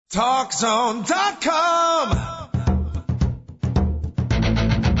TalkZone.com.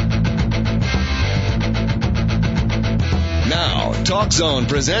 Now, Talk Zone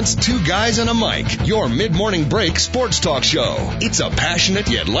presents Two Guys and a Mic, your mid-morning break sports talk show. It's a passionate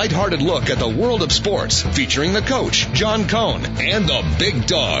yet lighthearted look at the world of sports, featuring the coach, John Cohn, and the big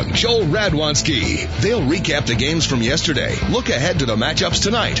dog, Joel Radwanski. They'll recap the games from yesterday, look ahead to the matchups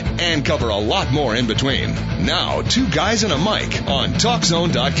tonight, and cover a lot more in between. Now, Two Guys and a Mic on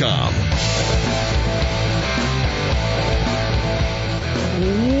TalkZone.com.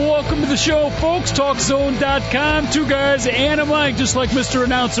 Welcome to the show, folks. TalkZone.com. Two guys and a mic, just like Mr.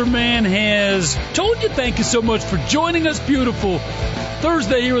 Announcer Man has told you. Thank you so much for joining us. Beautiful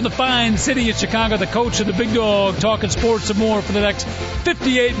Thursday here in the fine city of Chicago. The Coach and the Bigg Dogg talking sports and more for the next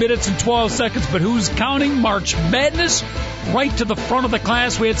 58 minutes and 12 seconds. But who's counting? March Madness right to the front of the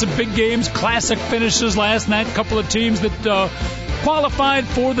class. We had some big games, classic finishes last night. A couple of teams that qualified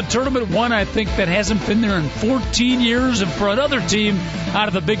for the tournament. One, I think, that hasn't been there in 14 years. And for another team out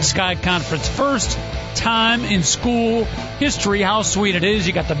of the Big Sky Conference. First time in school history. How sweet it is.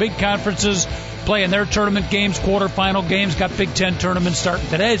 You got the big conferences playing their tournament games, quarterfinal games. Got Big Ten tournaments starting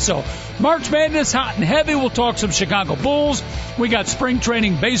today. So March Madness, hot and heavy. We'll talk some Chicago Bulls. We got spring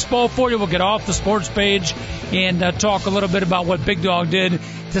training baseball for you. We'll get off the sports page and talk a little bit about what Big Dog did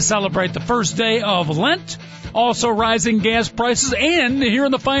to celebrate the first day of Lent. Also rising gas prices, and here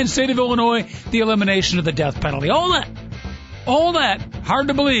in the fine state of Illinois, the elimination of the death penalty. All that, hard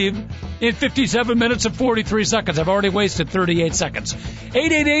to believe, in 57 minutes and 43 seconds. I've already wasted 38 seconds.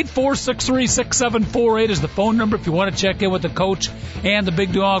 888-463-6748 is the phone number. If you want to check in with the coach and the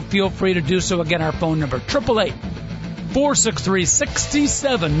Big Dog, feel free to do so. Again, our phone number,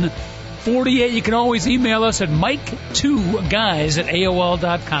 888-463-6748. You can always email us at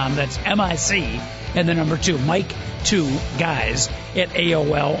Mike2Guys@AOL.com. That's M-I-C. And the number 2,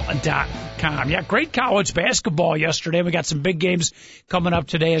 Mike2Guys@AOL.com. Yeah, great college basketball yesterday. We got some big games coming up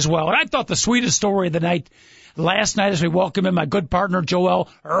today as well. And I thought the sweetest story of the night last night as we welcome in my good partner, Joel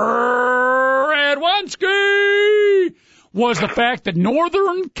Radwanski, was the fact that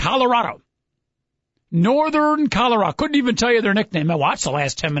Northern Colorado, couldn't even tell you their nickname. I watched the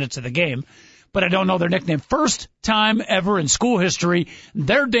last 10 minutes of the game, but I don't know their nickname. First time ever in school history.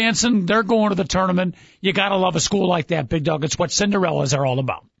 They're dancing. They're going to the tournament. You got to love a school like that, Big Dog. It's what Cinderellas are all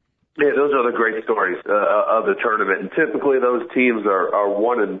about. Yeah, those are the great stories of the tournament. And typically those teams are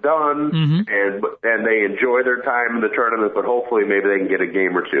one and done, and they enjoy their time in the tournament, but hopefully maybe they can get a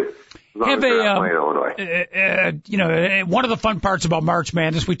game or two. One of the fun parts about March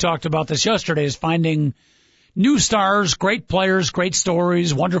Madness, we talked about this yesterday, is finding new stars, great players, great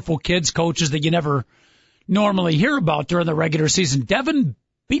stories, wonderful kids, coaches that you never normally hear about during the regular season. Devin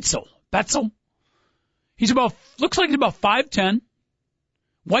Betzel. Looks like he's about 5'10",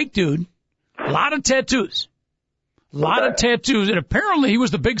 white dude, a lot of tattoos. And apparently he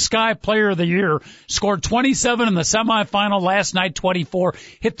was the Big Sky Player of the Year, scored 27 in the semifinal last night, 24,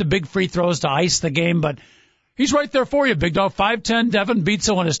 hit the big free throws to ice the game, but he's right there for you, Big Dog. 5'10", Devin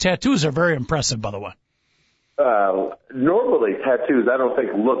Betzel, and his tattoos are very impressive, by the way. Normally tattoos, I don't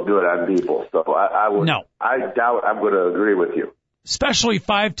think look good on people, so I doubt I'm going to agree with you. Especially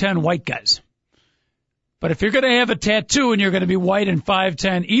 5'10" white guys. But if you're going to have a tattoo and you're going to be white and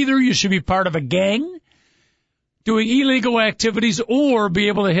 5'10", either you should be part of a gang doing illegal activities or be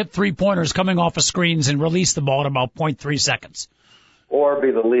able to hit three-pointers coming off of screens and release the ball in about 0.3 seconds. Or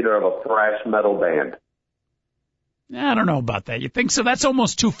be the leader of a thrash metal band. I don't know about that. You think so? That's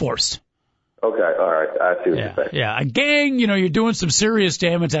almost too forced. Okay, all right. I see what you're saying. Yeah, a gang, you're doing some serious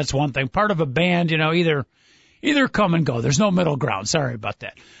damage. That's one thing. Part of a band, either come and go. There's no middle ground. Sorry about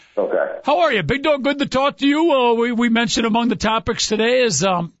that. Okay. How are you, Big Dog? Good to talk to you. We mentioned among the topics today is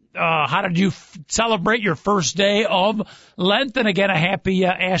how did you celebrate your first day of Lent? And again, a happy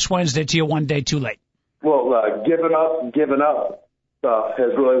Ash Wednesday to you, one day too late. Well, giving up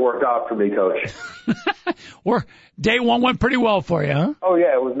has really worked out for me, Coach. Day one went pretty well for you, huh? Oh,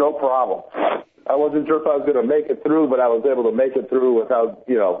 yeah, it was no problem. I wasn't sure if I was going to make it through, but I was able to make it through without,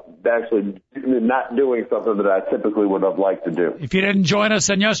 actually not doing something that I typically would have liked to do. If you didn't join us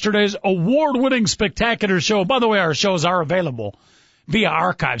on yesterday's award-winning spectacular show, by the way, our shows are available via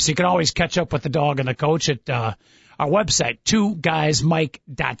archives, so you can always catch up with the dog and the coach at our website,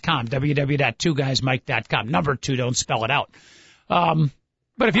 2guysmike.com, www.2guysmike.com. Number 2, don't spell it out.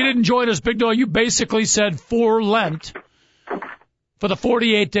 But if you didn't join us, Big Dog, you basically said for Lent, for the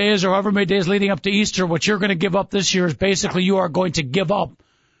 48 days or however many days leading up to Easter, what you're going to give up this year is basically you are going to give up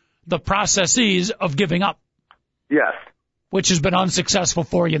the processes of giving up. Yes. Which has been unsuccessful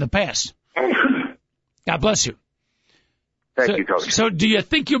for you in the past. God bless you. Thank you, Coach. So do you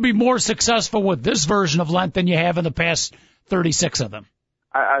think you'll be more successful with this version of Lent than you have in the past 36 of them?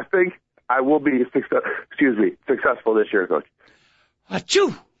 I think I will be successful this year, Coach.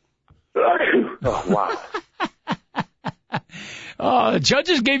 Achoo! Oh, wow. The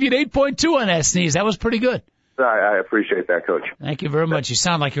judges gave you an 8.2 on that sneeze. That was pretty good. I appreciate that, Coach. Thank you very much. You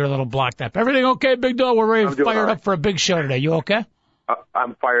sound like you're a little blocked up. Everything okay, Big Dog? We're ready, fired up for a big show today. You okay?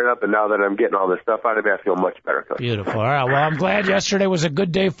 I'm fired up, and now that I'm getting all this stuff out of me, I feel much better, Coach. Beautiful. All right. Well, I'm glad yesterday was a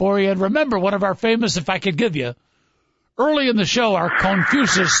good day for you. And remember, one of our famous, if I could give you, early in the show, our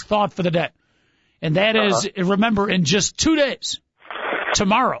Confucius thought for the day. And that is, remember, in just 2 days,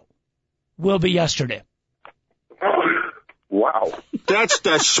 tomorrow will be yesterday. Wow. That's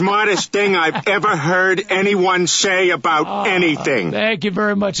the smartest thing I've ever heard anyone say about anything. Thank you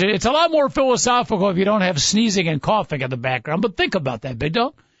very much. It's a lot more philosophical if you don't have sneezing and coughing in the background. But think about that, Big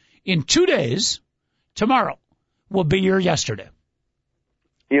Dog. In 2 days, tomorrow will be your yesterday.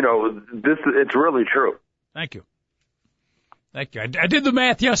 You know, it's really true. Thank you. Thank you. I did the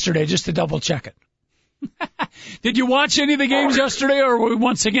math yesterday just to double check it. Did you watch any of the games yesterday, or were we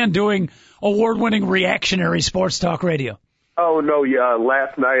once again doing award-winning reactionary sports talk radio? Oh, no, yeah.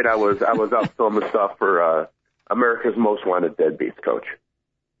 Last night I was out filming stuff for America's Most Wanted Deadbeats, Coach.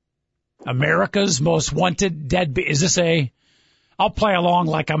 America's Most Wanted Deadbeats. Is this I'll play along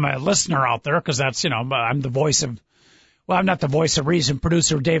like I'm a listener out there, because that's, I'm the voice of, well, I'm not the voice of reason.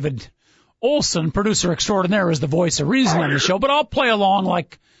 Producer David Olson, producer extraordinaire, is the voice of reason on the show, but I'll play along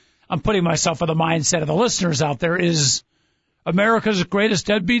like I'm putting myself in the mindset of the listeners out there. Is America's Greatest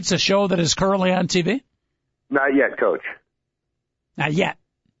Deadbeats a show that is currently on TV? Not yet, Coach. Not yet.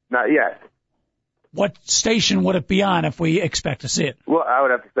 Not yet. What station would it be on if we expect to see it? Well, I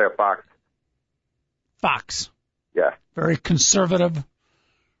would have to say Fox. Fox. Yeah. Very conservative,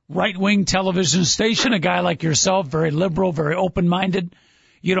 right-wing television station. A guy like yourself, very liberal, very open-minded.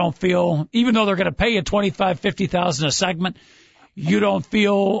 You don't feel, even though they're going to pay you $25,000, $50,000 a segment, you don't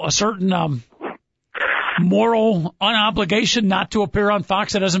feel a certain moral obligation not to appear on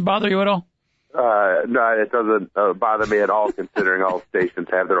Fox. It doesn't bother you at all? No, it doesn't bother me at all, considering all stations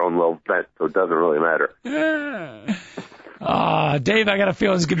have their own little vent, so it doesn't really matter. Dave, I got a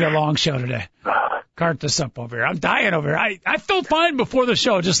feeling it's going to be a long show today. Cart this up over here. I'm dying over here. I felt fine before the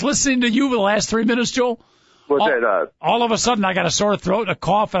show. Just listening to you for the last 3 minutes, Joel. All of a sudden, I got a sore throat, a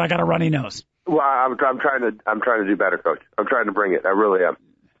cough, and I got a runny nose. Well, I'm trying to do better, Coach. I'm trying to bring it. I really am.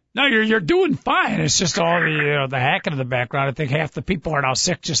 No, you're doing fine. It's just all the hacking in the background. I think half the people are now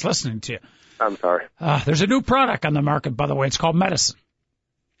sick just listening to you. I'm sorry. There's a new product on the market, by the way. It's called medicine.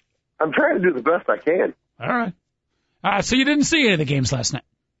 I'm trying to do the best I can. All right. So you didn't see any of the games last night?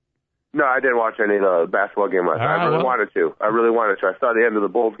 No, I didn't watch any of the basketball game last night. I really wanted to. I saw the end of the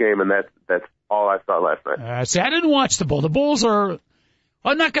Bulls game, and that's all I saw last night. See, I didn't watch the Bulls. The Bulls are,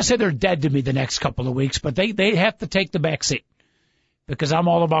 I'm not going to say they're dead to me the next couple of weeks, but they have to take the back seat because I'm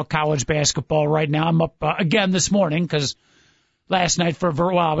all about college basketball right now. I'm up again this morning because last night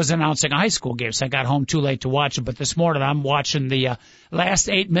I was announcing a high school game, so I got home too late to watch it. But this morning I'm watching the last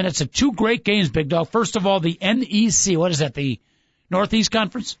 8 minutes of two great games, Big Dog. First of all, the NEC, what is that, the Northeast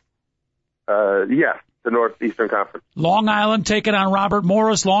Conference? Yeah, the Northeastern Conference. Long Island taking on Robert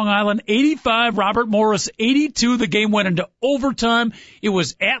Morris. Long Island 85, Robert Morris 82. The game went into overtime. It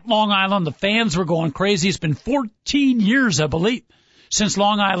was at Long Island. The fans were going crazy. It's been 14 years, I believe, since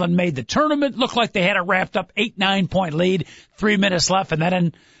Long Island made the tournament. Looked like they had it wrapped up, 8-9 point lead, 3 minutes left, and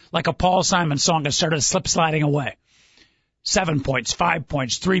then like a Paul Simon song, it started slip sliding away. 7 points, 5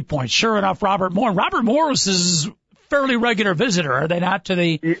 points, 3 points. Sure enough, Robert Morris is fairly regular visitor, are they not, to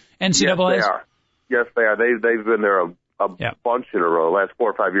the NCAA? Yes, they are. They've been there a bunch in a row, last 4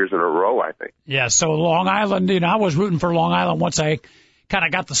 or 5 years in a row, I think. Yeah, so Long Island, I was rooting for Long Island once I kind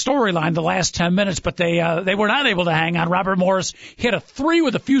of got the storyline the last 10 minutes, but they were not able to hang on. Robert Morris hit a three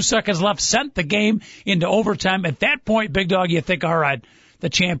with a few seconds left, sent the game into overtime. At that point, Big Dog, you think, all right, the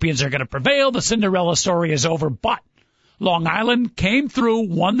champions are going to prevail. The Cinderella story is over, but Long Island came through,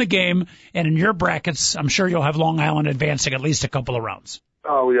 won the game, and in your brackets, I'm sure you'll have Long Island advancing at least a couple of rounds.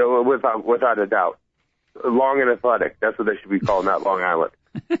 Oh, yeah, without a doubt. Long and athletic. That's what they should be called, not Long Island.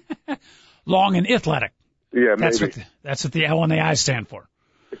 Long and athletic. Yeah, maybe. That's what the L and the I stand for.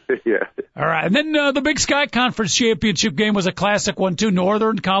 Yeah. All right. And then the Big Sky Conference Championship game was a classic one, too.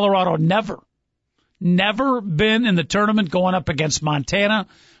 Northern Colorado never been in the tournament, going up against Montana.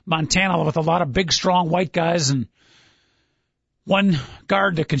 Montana with a lot of big, strong white guys and one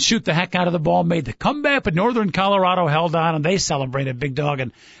guard that can shoot the heck out of the ball made the comeback, but Northern Colorado held on, and they celebrated, Big Dog.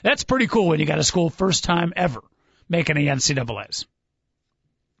 And that's pretty cool when you got a school first time ever making the NCAAs.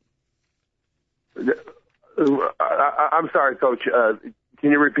 I'm sorry, Coach.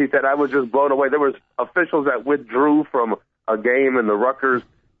 Can you repeat that? I was just blown away. There was officials that withdrew from a game in the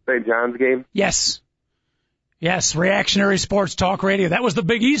Rutgers-St. John's game. Yes. Yes, reactionary sports talk radio. That was the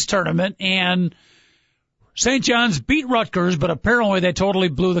Big East tournament, and St. John's beat Rutgers, but apparently they totally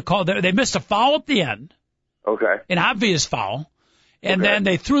blew the call. They missed a foul at the end. Okay. An obvious foul. And then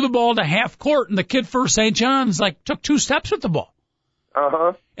they threw the ball to half court, and the kid for St. John's, took 2 steps with the ball.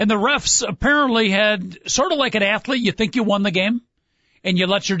 Uh-huh. And the refs apparently had, sort of like an athlete, you think you won the game, and you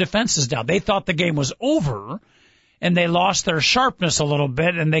let your defenses down. They thought the game was over, and they lost their sharpness a little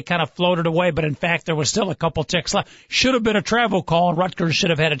bit, and they kind of floated away, but in fact there was still a couple ticks left. Should have been a travel call, and Rutgers should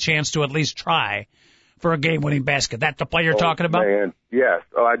have had a chance to at least try for a game-winning basket. That the play you're talking about? Man, yes.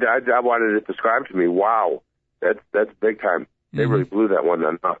 Oh, I wanted it described to me. Wow. That's big time. They really blew that one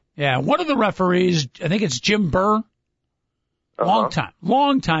then. Huh? Yeah, one of the referees, I think it's Jim Burr,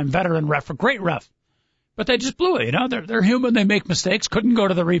 long time veteran ref, a great ref. But they just blew it, They're human, they make mistakes, couldn't go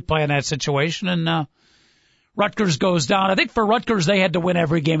to the replay in that situation, and Rutgers goes down. I think for Rutgers, they had to win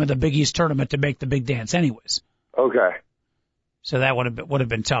every game of the Big East tournament to make the big dance anyways. Okay. So that would have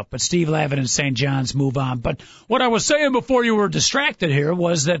been tough. But Steve Lavin and St. John's move on. But what I was saying before you were distracted here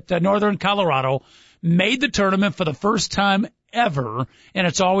was that Northern Colorado made the tournament for the first time ever, and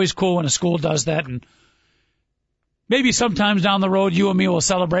it's always cool when a school does that. And maybe sometimes down the road, you and me will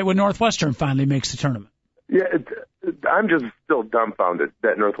celebrate when Northwestern finally makes the tournament. Yeah, I'm just still dumbfounded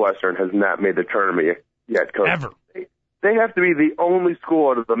that Northwestern has not made the tournament yet, Coach. Ever. They have to be the only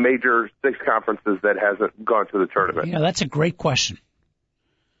school out of the major 6 conferences that hasn't gone to the tournament. Yeah, that's a great question.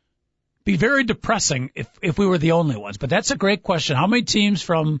 Be very depressing if we were the only ones, but that's a great question. How many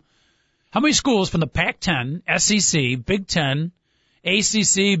schools from the Pac-10, SEC, Big Ten,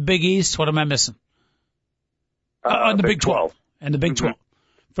 ACC, Big East, what am I missing? And the Big 12. And the Big 12.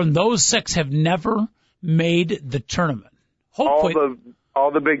 From those 6 have never made the tournament. Hopefully. All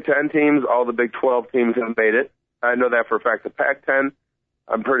the Big Ten teams, all the Big 12 teams have made it. I know that for a fact. The Pac-10,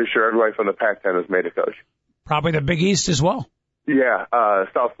 I'm pretty sure everybody from the Pac-10 has made it, Coach. Probably the Big East as well. Yeah.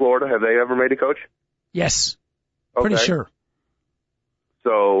 South Florida, have they ever made it, Coach? Yes. Pretty sure.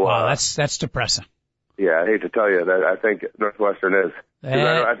 So. Wow, that's depressing. Yeah, I hate to tell you that I think Northwestern is.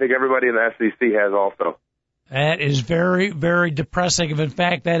 I think everybody in the SEC has also. That is very, very depressing. If in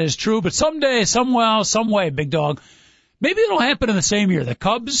fact that is true, but someday, somewhere, some way, Big Dog, maybe it'll happen in the same year. The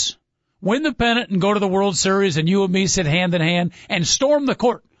Cubs win the pennant and go to the World Series, and you and me sit hand in hand and storm the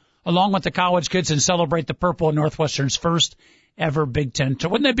court along with the college kids and celebrate the purple in Northwestern's first ever Big Ten.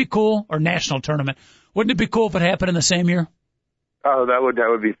 Wouldn't that be cool? Or national tournament. Wouldn't it be cool if it happened in the same year? Oh, that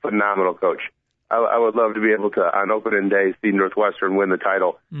would be phenomenal, Coach. I would love to be able to, on opening day, see Northwestern win the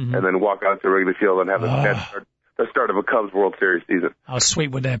title and then walk out to Wrigley Field and have the start of a Cubs World Series season. How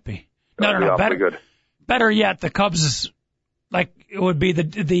sweet would that be? No, good. Better yet, the Cubs, it would be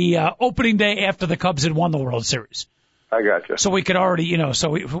the opening day after the Cubs had won the World Series. I gotcha. So we could already, so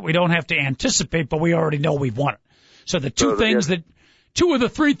we don't have to anticipate, but we already know we've won it. So the two of the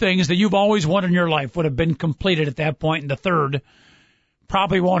 3 things that you've always wanted in your life would have been completed at that point, and the third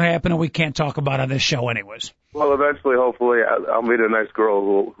probably won't happen, and we can't talk about it on this show anyways. Well, eventually, hopefully, I'll meet a nice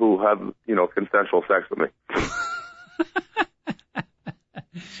girl who have, consensual sex with me.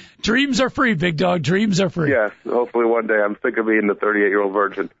 Dreams are free, Big Dog. Dreams are free. Yes, hopefully one day. I'm sick of being the 38-year-old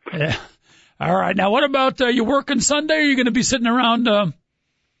virgin. Yeah. All right. Now, what about you working Sunday? Or are you going to be sitting around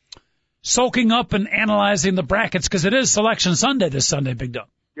soaking up and analyzing the brackets? Because it is Selection Sunday this Sunday, Big Dog.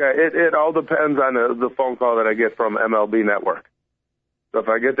 Yeah, it all depends on the phone call that I get from MLB Network. So if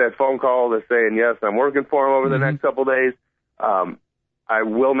I get that phone call that's saying, yes, I'm working for them over the next couple days, I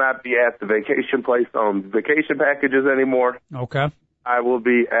will not be at the vacation place on vacation packages anymore. Okay. I will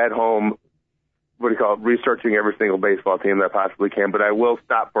be at home, researching every single baseball team that I possibly can, but I will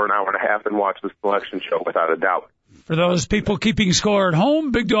stop for an hour and a half and watch the selection show without a doubt. For those people keeping score at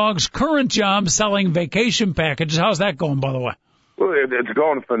home, Big Dog's current job selling vacation packages. How's that going, by the way? Well, it's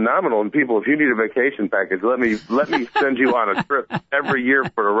going phenomenal. And people, if you need a vacation package, let me send you on a trip every year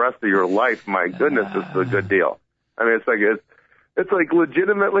for the rest of your life. My goodness, this is a good deal. I mean, it's like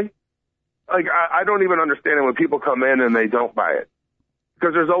legitimately, I don't even understand it when people come in and they don't buy it.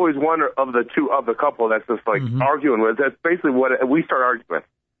 Because there's always one of the couple that's just arguing with. That's basically what we start arguing with.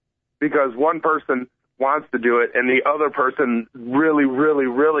 Because one person wants to do it and the other person really, really,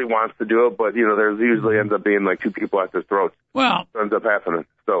 really wants to do it, but there's usually ends up being 2 people at their throats. Well, it ends up happening.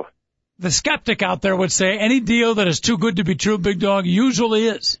 So the skeptic out there would say any deal that is too good to be true, Big Dog, usually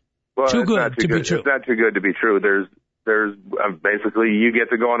is too good to be true. It's not too good to be true. There's basically you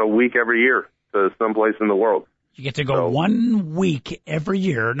get to go on a week every year to someplace in the world. You get to go 1 week every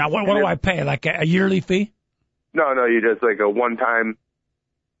year. Now, what do I pay? Like a yearly fee? No, you just like a one-time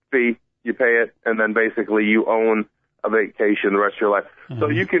fee. You pay it, and then basically you own a vacation the rest of your life. So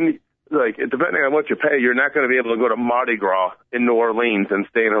you can, like, depending on what you pay, you're not going to be able to go to Mardi Gras in New Orleans and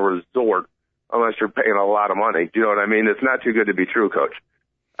stay in a resort unless you're paying a lot of money. Do you know what I mean? It's not too good to be true, Coach.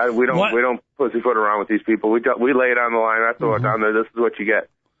 We don't pussyfoot around with these people. We lay it on the line. I throw it down there. This is what you get.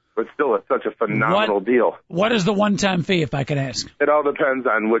 But still, it's such a phenomenal deal. What is the one-time fee, if I could ask? It all depends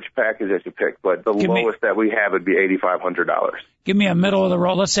on which package that you pick, but the lowest that we have would be $8,500. Give me a middle of the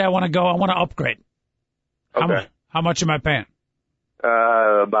road. Let's say I want to upgrade. Okay. How much am I paying?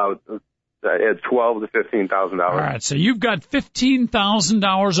 About $12,000 to $15,000. All right, so you've got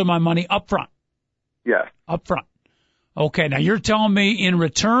 $15,000 of my money up front. Yes. Up front. Okay, now you're telling me in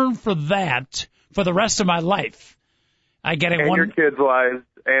return for that, for the rest of my life, I get and your kids' lives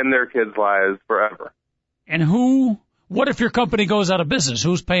and their kids' lives forever. And what if your company goes out of business?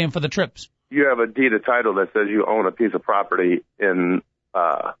 Who's paying for the trips? You have a deed of title that says you own a piece of property in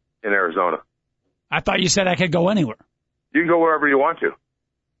Arizona. I thought you said I could go anywhere. You can go wherever you want to.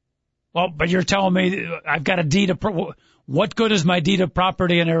 Well, but you're telling me I've got a deed of what good is my deed of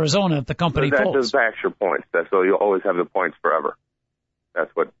property in Arizona if the company folds? That just backs your points. So you'll always have the points forever.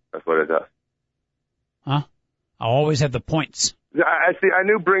 That's what it does. Huh? I'll always have the points. I see. I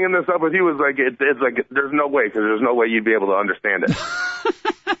knew bringing this up with you was like it's like there's no way because there's no way you'd be able to understand it.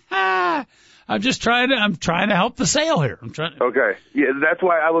 I'm trying to help the sale here. Okay. Yeah, that's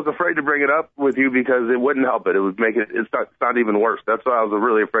why I was afraid to bring it up with you because it wouldn't help it. It would make it sound even worse. That's what I was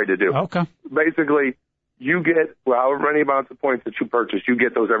really afraid to do. Okay. Basically, you get however many amounts of points that you purchase, you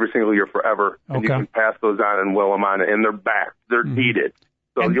get those every single year forever, and you can pass those on and will them on, and they're back. They're deeded.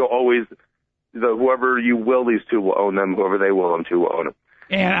 So you'll always, whoever you will these to will own them. Whoever they will them to will own them.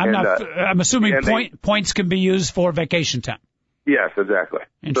 And I'm assuming points can be used for vacation time. Yes, exactly.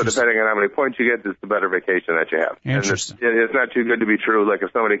 So depending on how many points you get, it's the better vacation that you have. Interesting. And it's not too good to be true. Like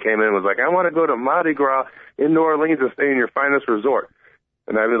if somebody came in and was like, I want to go to Mardi Gras in New Orleans and stay in your finest resort.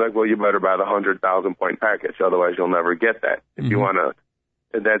 And I'd be like, well, you better buy the 100,000-point package. Otherwise, you'll never get that. If you want to,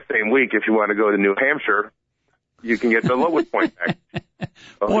 in that same week, if you want to go to New Hampshire, you can get the lowest point package.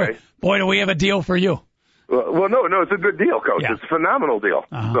 Okay. Boy, do we have a deal for you. Well, no, it's a good deal, Coach. Yeah. It's a phenomenal deal.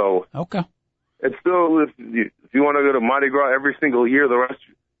 So, okay. It's still, if you want to go to Mardi Gras every single year, the rest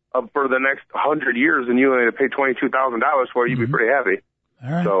for the next 100 years, and you only have to pay $22,000 for it, you'd be pretty happy.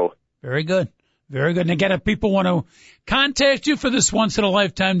 All right. So very good. Very good. And again, if people want to contact you for this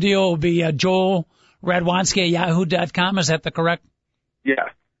once-in-a-lifetime deal, it will be Joel Radwanski at yahoo.com. Is that the correct? Yes.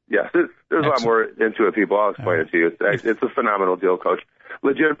 There's a lot more into it, people. I'll explain it to you. It's a phenomenal deal, Coach.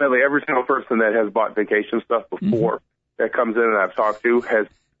 Legitimately, every single person that has bought vacation stuff before that comes in and I've talked to has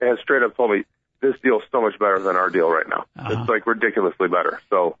straight up told me, this deal's so much better than our deal right now. It's like ridiculously better.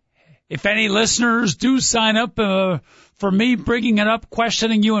 So, if any listeners do sign up for me bringing it up,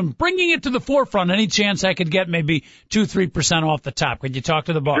 questioning you, and bringing it to the forefront, any chance I could get maybe 2-3% off the top? Could you talk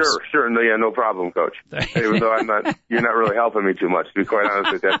to the boss? Sure. No problem, Coach. Even though you're not really helping me too much. To be quite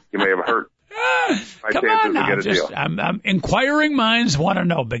honest with you, you may have hurt my chances to get a deal. I'm inquiring minds want to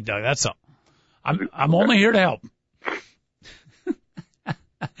know, Big Dog. That's all. I'm only here to help.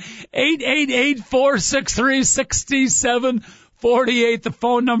 888-463-6748, the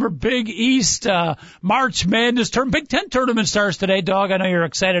phone number. Big East March Madness Big Ten tournament starts today, Dog. I know you're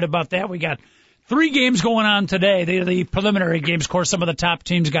excited about that. We got 3 games going on today. They're the preliminary games. Of course, some of the top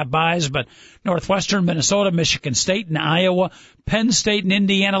teams got byes, but Northwestern, Minnesota, Michigan State, and Iowa, Penn State, and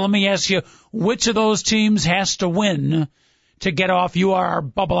Indiana. Let me ask you, which of those teams has to win to get off? You are our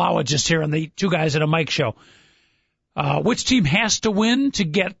bubbleologist here on the Two Guys at a Mic show. Which team has to win to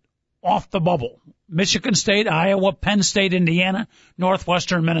get off the bubble? Michigan State, Iowa, Penn State, Indiana,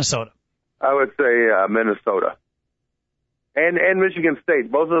 Northwestern, Minnesota. I would say Minnesota and Michigan State.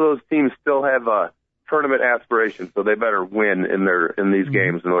 Both of those teams still have tournament aspirations, so they better win in these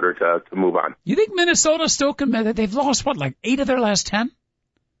games in order to move on. You think Minnesota still can? They've lost like 8 of their last 10.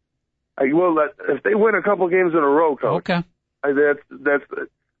 If they win a couple games in a row, Coach. Okay. That's.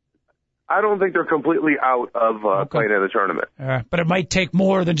 I don't think they're completely out of playing in the tournament. But it might take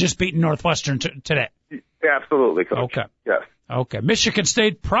more than just beating Northwestern today. Absolutely, Coach. Okay. Yes. Okay. Michigan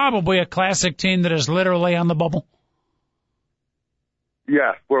State, probably a classic team that is literally on the bubble.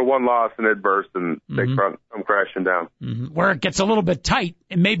 Yeah, where one loss and it burst and they come crashing down. Where it gets a little bit tight,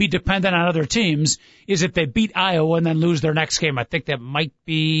 it may be dependent on other teams, is if they beat Iowa and then lose their next game. I think that might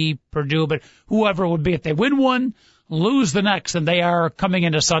be Purdue, but whoever it would be, if they win one, lose the next, and they are coming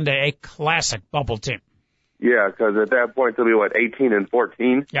into Sunday a classic bubble team. Yeah, because at that point they'll be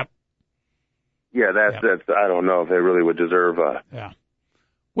 18-14. Yep. Yeah, that's. I don't know if they really would deserve. Yeah.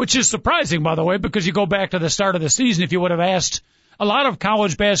 which is surprising, by the way, because you go back to the start of the season, if you would have asked a lot of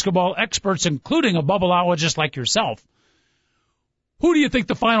college basketball experts, including a bubbleologist like yourself, who do you think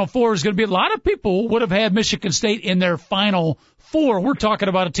the Final Four is going to be? A lot of people would have had Michigan State in their Final Four. We're talking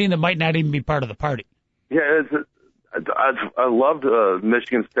about a team that might not even be part of the party. Yeah, I loved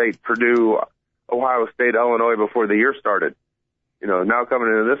Michigan State, Purdue, Ohio State, Illinois before the year started. Now coming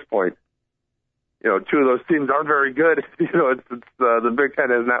into this point, two of those teams aren't very good. The Big Ten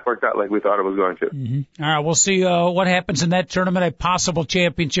has not worked out like we thought it was going to. Mm-hmm. All right, we'll see what happens in that tournament, a possible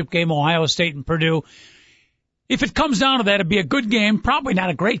championship game, Ohio State and Purdue. If it comes down to that, it'd be a good game. Probably not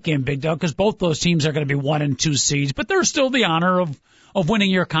a great game, Big Dog, because both those teams are going to be 1 and 2 seeds, but there's still the honor of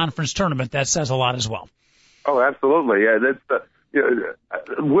winning your conference tournament. That says a lot as well. Oh, absolutely. Yeah,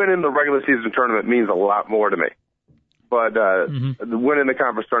 winning the regular season tournament means a lot more to me. But winning the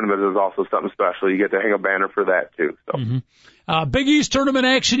conference tournament is also something special. You get to hang a banner for that, too. So. Big East tournament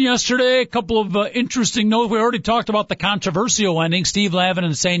action yesterday. A couple of interesting notes. We already talked about the controversial ending. Steve Lavin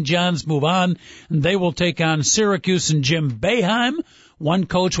and St. John's move on, and they will take on Syracuse and Jim Boeheim. One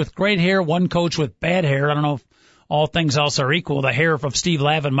coach with great hair, one coach with bad hair. I don't know if all things else are equal. The hair of Steve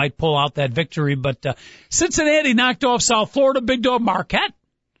Lavin might pull out that victory. But Cincinnati knocked off South Florida. Big Dog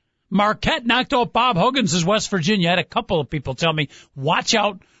Marquette knocked off Bob Huggins' West Virginia. I had a couple of people tell me, watch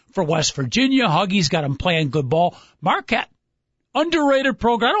out for West Virginia. Huggies got them playing good ball. Marquette, underrated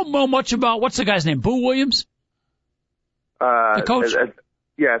program. I don't know much about, what's the guy's name, Boo Williams? The coach?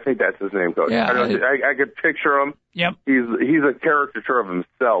 Yeah, I think that's his name, Coach. Yeah, I could picture him. Yep. He's a caricature of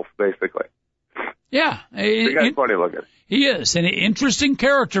himself, basically. Yeah. The guy's funny looking. He is, an interesting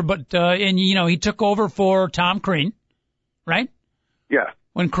character, but, he took over for Tom Crean, right? Yeah.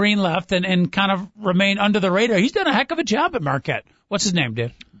 When Crean left and kind of remained under the radar. He's done a heck of a job at Marquette. What's his name,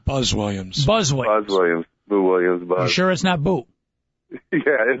 dude? Buzz Williams. Buzz Williams. Boo Williams. Buzz. You sure it's not Boo? Yeah,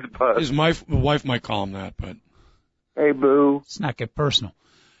 it's Buzz. His wife might call him that, but. Hey, Boo. Let's not get personal.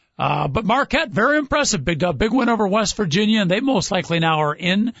 But Marquette, very impressive. Big win over West Virginia, and they most likely now are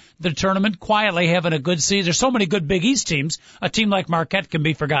in the tournament, quietly having a good season. There's so many good Big East teams. A team like Marquette can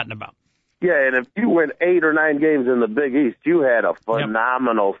be forgotten about. Yeah, and if you win 8 or 9 games in the Big East, you had a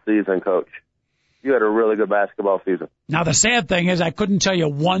phenomenal season, Coach. You had a really good basketball season. Now, the sad thing is I couldn't tell you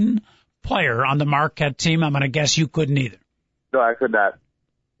one player on the Marquette team. I'm going to guess you couldn't either. No, I could not.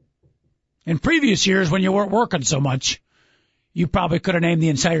 In previous years, when you weren't working so much, you probably could have named the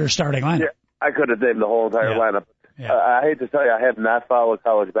entire starting lineup. Yeah, I could have named the whole entire lineup. Yeah. I hate to tell you, I have not followed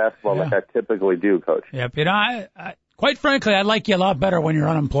college basketball like I typically do, Coach. Yep. I quite frankly, I like you a lot better when you're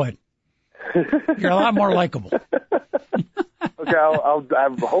unemployed. You're a lot more likable. Okay, I'll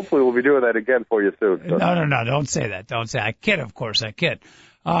hopefully we'll be doing that again for you soon. So. No, don't say that. Don't say. I kid, of course, I kid.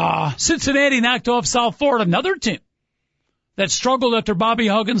 Cincinnati knocked off South Florida, another team that struggled after Bobby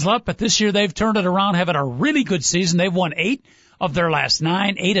Huggins left, but this year they've turned it around, having a really good season. They've won 8 of their last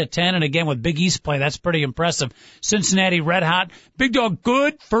 9, 8 of 10, and again with Big East play, that's pretty impressive. Cincinnati red hot. Big Dog,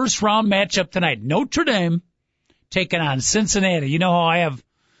 good first round matchup tonight. Notre Dame taking on Cincinnati. You know how I have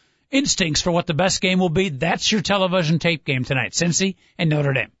instincts for what the best game will be. That's your television tape game tonight, Cincy and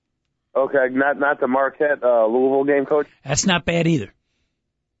Notre Dame. Okay, not the Marquette Louisville game, Coach? That's not bad either.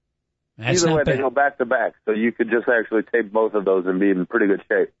 Either way, they go back to back, so you could just actually tape both of those and be in pretty good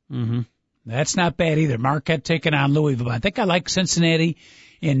shape. Mm-hmm. That's not bad either. Marquette taking on Louisville. I think I like Cincinnati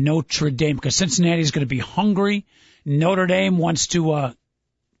and Notre Dame because Cincinnati is going to be hungry. Notre Dame wants to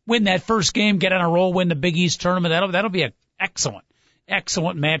win that first game, get on a roll, win the Big East tournament. That'll be an excellent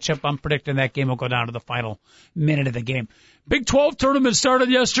matchup. I'm predicting that game will go down to the final minute of the game. Big 12 tournament started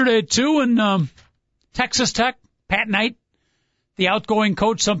yesterday too, and Texas Tech, Pat Knight, the outgoing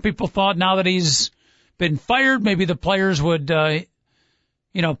coach. Some people thought now that he's been fired, maybe the players would,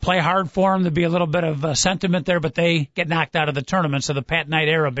 play hard for him. There'd be a little bit of sentiment there, but they get knocked out of the tournament. So the Pat Knight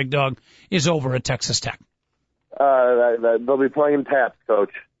era, Big Dog, is over at Texas Tech. They'll be playing taps,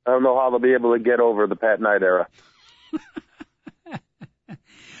 Coach. I don't know how they'll be able to get over the Pat Knight era.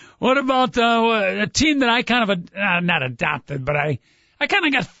 What about a team that I kind of not adopted, but I kind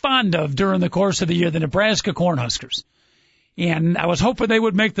of got fond of during the course of the year, the Nebraska Cornhuskers. And I was hoping they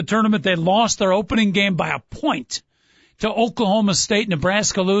would make the tournament. They lost their opening game by a point to Oklahoma State.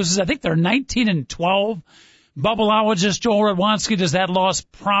 Nebraska loses. I think they're 19-12. Bubbleologist Joel Radwanski, does that loss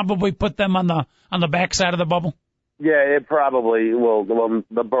probably put them on the backside of the bubble? Yeah, it probably will. Well,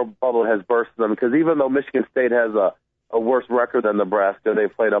 the bubble has burst them because even though Michigan State has a worse record than Nebraska, they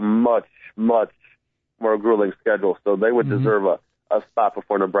played a much, much more grueling schedule. So they would deserve a spot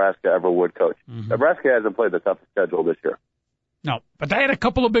before Nebraska ever would, Coach. Nebraska hasn't played the toughest schedule this year. No, but they had a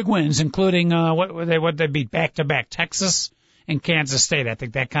couple of big wins, including what they beat back-to-back Texas and Kansas State. I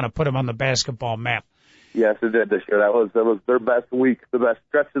think that kind of put them on the basketball map. Yes, it did this year. That was their best week, the best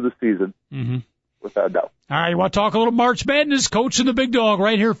stretch of the season, without doubt. All right, you want to talk a little March Madness? Coach and the Big Dog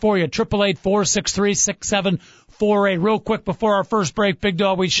right here for you. 888-463-6748. Real quick before our first break, Big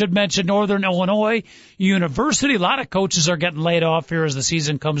Dog, we should mention Northern Illinois University. A lot of coaches are getting laid off here as the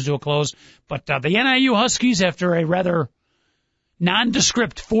season comes to a close. But the NIU Huskies, after a rather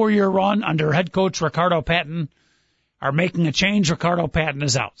nondescript 4-year run under head coach Ricardo Patton, are making a change. Ricardo Patton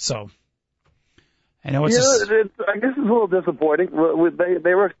is out, so I know it's I guess it's a little disappointing.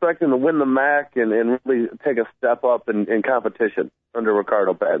 They were expecting to win the MAC and really take a step up in competition under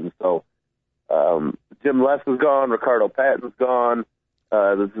Ricardo Patton. So Jim Les is gone, Ricardo Patton's gone.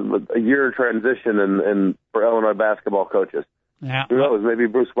 This is a year of transition for Illinois basketball coaches. Yeah. Who knows? Maybe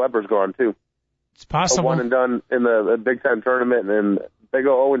Bruce Weber's gone too. It's possible. One and done in the Big Ten tournament, and they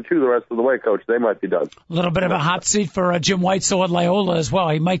go 0-2 the rest of the way, Coach. They might be done. A little bit of a hot seat for Jim Whitesell at Loyola as well.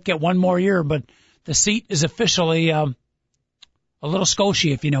 He might get one more year, but the seat is officially a little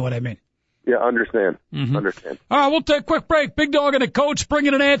scoshy, if you know what I mean. Yeah, understand. Understand. All right, we'll take a quick break. Big Dog and the coach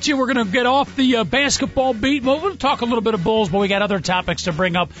bringing it at you. We're going to get off the basketball beat. We'll talk a little bit of Bulls, but we got other topics to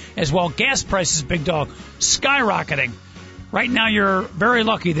bring up as well. Gas prices, Big Dog, skyrocketing. Right now, you're very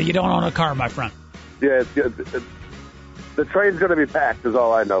lucky that you don't own a car, my friend. Yeah, the train's going to be packed is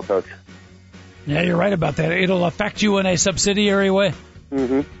all I know, Coach. Yeah, you're right about that. It'll affect you in a subsidiary way.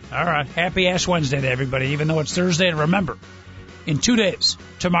 Mm-hmm. All right. Happy Ash Wednesday to everybody, even though it's Thursday. And remember, in 2 days,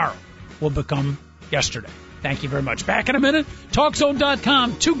 tomorrow will become yesterday. Thank you very much. Back in a minute.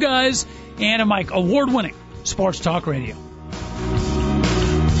 TalkZone.com. 2 guys and a mic. Award-winning sports talk radio.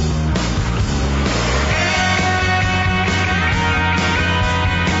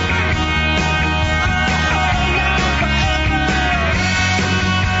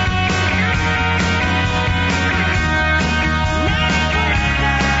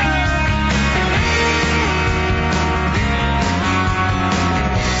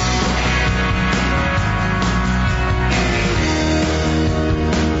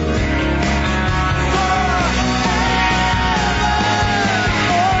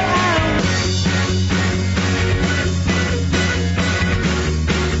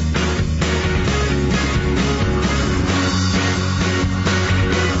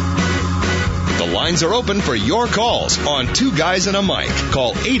 Lines are open for your calls on 2 Guys and a Mic.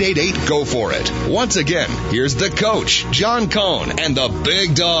 Call 888-GO-FOR-IT. Once again, here's the coach, John Cohn, and the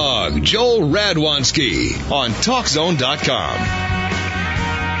Big Dog, Joel Radwanski, on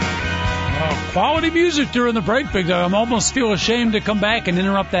TalkZone.com. Quality music during the break, Big Dog. I almost feel ashamed to come back and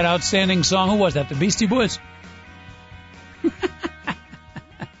interrupt that outstanding song. Who was that? The Beastie Boys?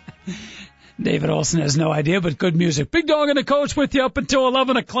 David Olson has no idea, but good music. Big Dog and the coach with you up until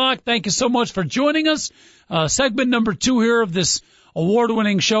 11 o'clock. Thank you so much for joining us. Segment number 2 here of this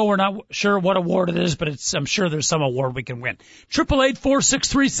award-winning show. We're not sure what award it is, but I'm sure there's some award we can win.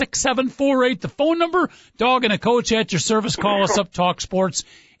 888-463-6748, the phone number. Dog and a coach at your service. Call us up, talk sports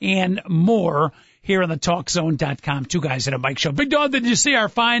and more here on the TalkZone.com 2 Guys and a Mic show. Big Dog, did you see our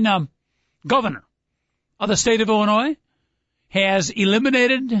fine governor of the state of Illinois has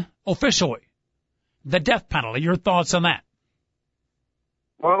eliminated officially the death penalty? Your thoughts on that?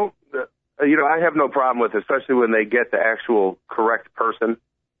 Well, I have no problem with it, especially when they get the actual correct person.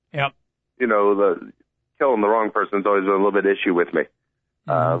 Yep. The killing the wrong person is always a little bit issue with me.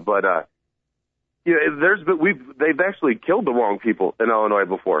 They've actually killed the wrong people in Illinois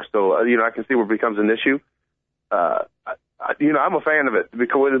before, so I can see where it becomes an issue. I'm a fan of it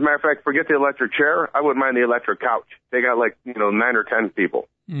because, as a matter of fact, forget the electric chair. I wouldn't mind the electric couch. They got 9 or 10 people.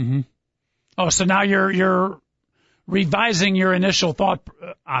 Mm-hmm. Oh, so now you're revising your initial thought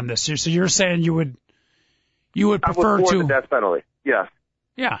on this. So you're saying you would prefer I would the death penalty. Yes.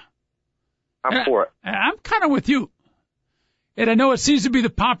 Yeah. I'm for it. I'm kind of with you. And I know it seems to be the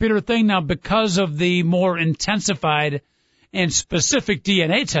popular thing now because of the more intensified and specific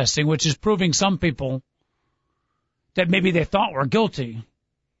DNA testing, which is proving some people that maybe they thought were guilty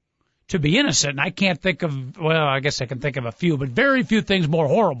to be innocent. And I can't think of, I guess I can think of a few, but very few things more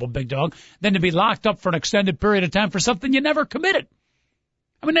horrible, Big Dog, than to be locked up for an extended period of time for something you never committed.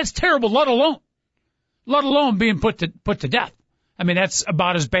 I mean, that's terrible, let alone being put to death. I mean, that's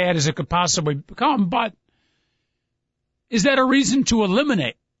about as bad as it could possibly become, but is that a reason to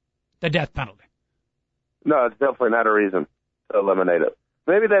eliminate the death penalty? No, it's definitely not a reason to eliminate it.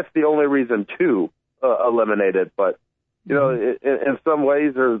 Maybe that's the only reason to eliminate it, but in some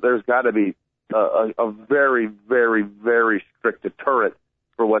ways, there's got to be a very, very, very strict deterrent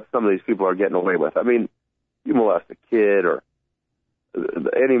for what some of these people are getting away with. I mean, you molest a kid or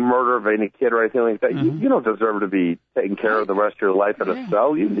any murder of any kid or anything like that. You don't deserve to be taken care of the rest of your life in a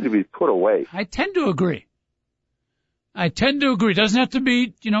cell. You need to be put away. I tend to agree. It doesn't have to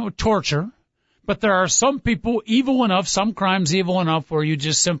be, torture, but there are some people evil enough, some crimes evil enough where you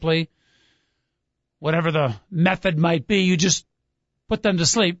just simply, whatever the method might be, you just put them to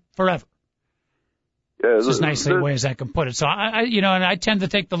sleep forever. Yeah, it's as nicely a way as I can put it. So and I tend to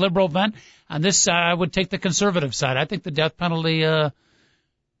take the liberal bent. On this, I would take the conservative side. I think the death penalty,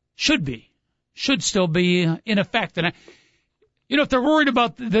 should still be in effect. And if they're worried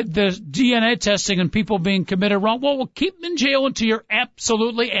about the DNA testing and people being committed wrong, well, we'll keep them in jail until you're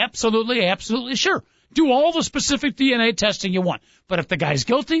absolutely sure. Do all the specific DNA testing you want. But if the guy's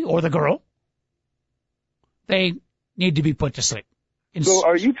guilty or the girl, they need to be put to sleep. So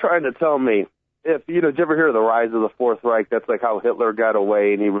are you trying to tell me, did you ever hear of the rise of the Fourth Reich? That's like how Hitler got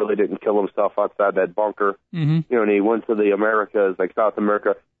away and he really didn't kill himself outside that bunker. Mm-hmm. And he went to the Americas, like South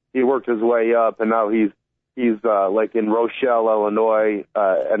America. He worked his way up, and now he's like in Rochelle, Illinois,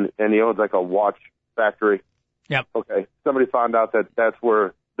 and he owns like a watch factory. Yep. Okay. Somebody found out that that's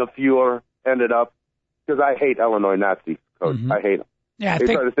where the Fuhrer ended up, because I hate Illinois Nazis, Coach. Mm-hmm. I hate them. Yeah, they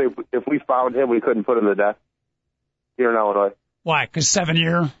tried to say if we found him, we couldn't put him to death here in Illinois. Why? Because 7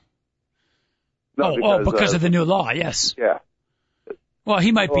 year? No, because of the new law. Yes. Yeah. Well,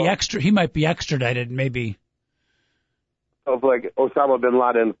 he might be extradited, maybe. So if like Osama bin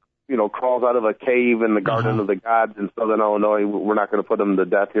Laden, crawls out of a cave in the Garden of the Gods in southern Illinois, we're not going to put him to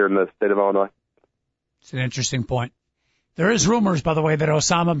death here in the state of Illinois. It's an interesting point. There is rumors, by the way, that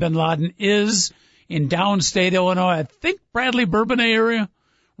Osama bin Laden is in downstate Illinois. I think Bradley Bourbonnais area,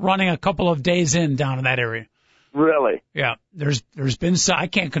 running a couple of days in down in that area. Really? Yeah. There's been some, I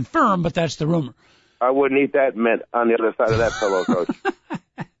can't confirm, but that's the rumor. I wouldn't eat that mint on the other side of that pillow, Coach.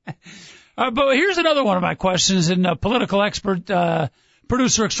 But here's another one of my questions, and political expert,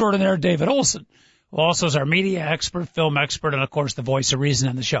 producer extraordinaire David Olson, who also is our media expert, film expert, and, of course, the voice of reason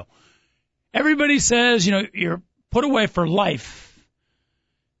on the show. Everybody says, you're put away for life.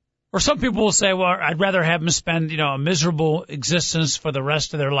 Or some people will say, well, I'd rather have them spend, a miserable existence for the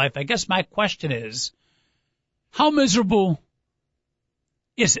rest of their life. I guess my question is, how miserable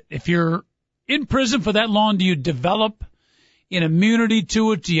is it? If you're in prison for that long, do you develop an immunity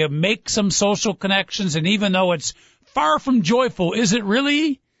to it? Do you make some social connections? And even though it's far from joyful, is it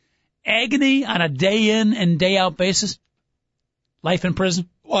really agony on a day in and day out basis? Life in prison?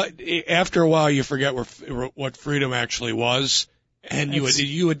 Well, after a while, you forget what freedom actually was, and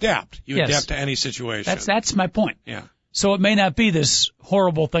you adapt. You adapt to any situation. That's my point. Yeah. So it may not be this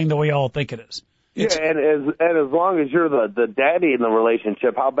horrible thing that we all think it is. And as long as you're the daddy in the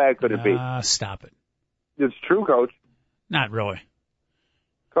relationship, how bad could it be? Stop it. It's true, Coach. Not really.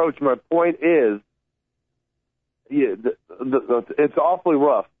 Coach, my point is, it's awfully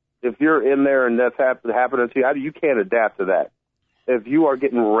rough. If you're in there and that's happening to you, you can't adapt to that. If you are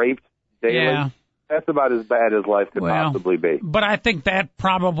getting raped daily, that's about as bad as life could possibly be. But I think that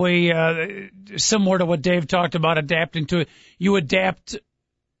probably, similar to what Dave talked about adapting to it, you adapt,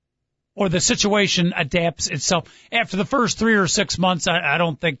 or the situation adapts itself. After the first 3 or 6 months, I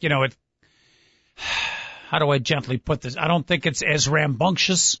don't think, it, how do I gently put this? I don't think it's as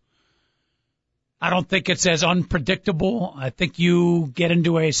rambunctious. I don't think it's as unpredictable. I think you get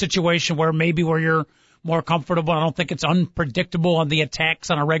into a situation where you're more comfortable. I don't think it's unpredictable on the attacks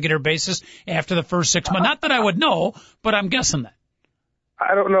on a regular basis after the first 6 months. Not that I would know, but I'm guessing that.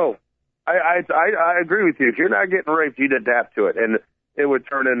 I don't know. I agree with you. If you're not getting raped, you'd adapt to it. And it would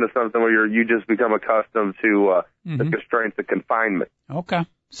turn into something where you just become accustomed to the constraints of confinement. Okay.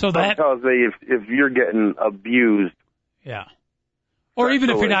 So that tells me if you're getting abused. Yeah. Or even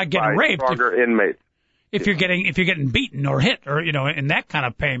if you're not getting raped. Stronger inmates. If you're getting beaten or hit or, in that kind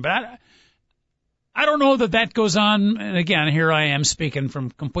of pain. But I don't know that goes on. And again, here I am speaking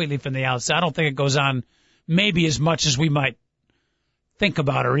completely from the outside. I don't think it goes on maybe as much as we might think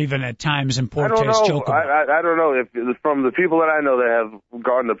about, or even at times in poor taste joke about. I don't know. If from the people that I know that have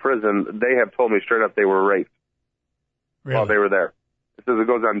gone to prison, they have told me straight up they were raped while they were there. It says it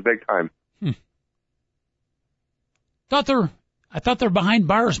goes on big time. I thought they're behind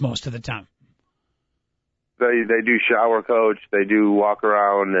bars most of the time. They do shower, Coach. They do walk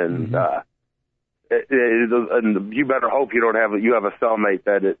around, and and you better hope you have a cellmate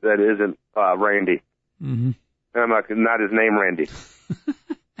that isn't Randy. Mm-hmm. I'm not his name, Randy.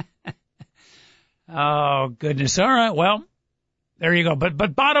 Oh goodness! All right, well, there you go.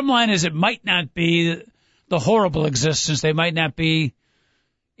 But bottom line is, it might not be the horrible existence. They might not be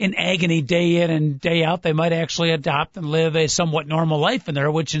in agony day in and day out. They might actually adopt and live a somewhat normal life in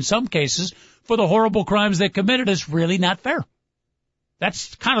there, which in some cases, for the horrible crimes they committed, is really not fair.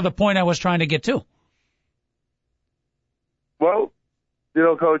 That's kind of the point I was trying to get to. Well,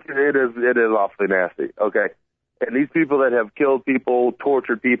 Coach, it is awfully nasty. Okay. And these people that have killed people,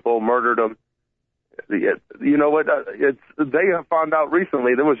 tortured people, murdered them, you know what? They have found out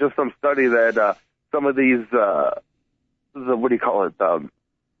recently. There was just some study that some of these, what do you call it?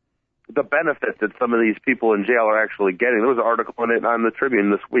 The benefits that some of these people in jail are actually getting. There was an article on the Tribune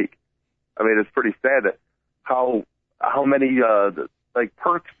this week. I mean, it's pretty sad that how many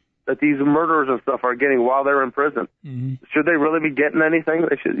perks that these murderers and stuff are getting while they're in prison. Mm-hmm. Should they really be getting anything?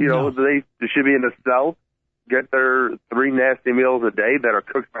 They should, they should be in a cell, get their 3 nasty meals a day that are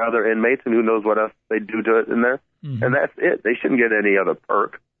cooked by other inmates, and who knows what else they do to it in there. Mm-hmm. And that's it. They shouldn't get any other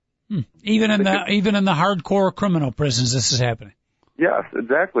perk. Even in the hardcore criminal prisons, this is happening. Yes,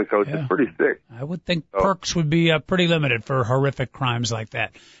 exactly, Coach. Yeah. It's pretty sick. I would think perks would be pretty limited for horrific crimes like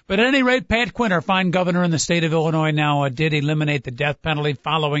that. But at any rate, Pat Quinn, our fine governor in the state of Illinois, now did eliminate the death penalty,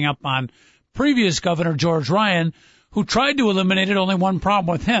 following up on previous Governor George Ryan, who tried to eliminate it. Only one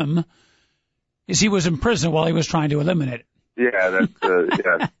problem with him is he was in prison while he was trying to eliminate it. Yeah, that's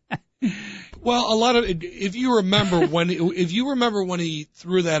yeah. Well, a lot of if you remember when he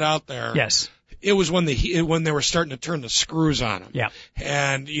threw that out there. Yes. It was when they were starting to turn the screws on him. Yeah.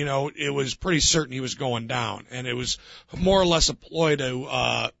 And, it was pretty certain he was going down. And it was more or less a ploy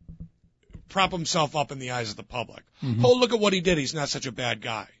to prop himself up in the eyes of the public. Mm-hmm. Oh, look at what he did. He's not such a bad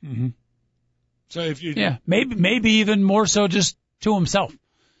guy. Mm-hmm. So if you... Yeah, maybe even more so just to himself.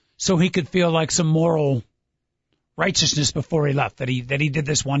 So he could feel like some moral righteousness before he left, that he did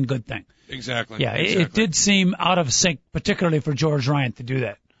this one good thing. Exactly. Yeah, exactly. It did seem out of sync, particularly for George Ryan to do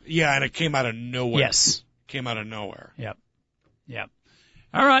that. Yeah, and it came out of nowhere. Yes. Came out of nowhere. Yep.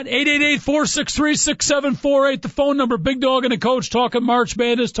 All right, 888-463-6748, the phone number. Big Dog and the Coach talking March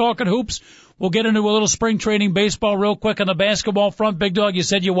Madness, talking hoops. We'll get into a little spring training baseball real quick on the basketball front. Big Dog, you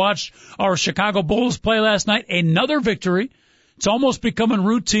said you watched our Chicago Bulls play last night. Another victory. It's almost becoming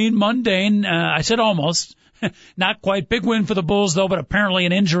routine, mundane. I said almost. Not quite. Big win for the Bulls, though, but apparently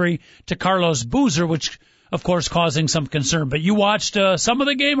an injury to Carlos Boozer, which, of course, causing some concern. But you watched some of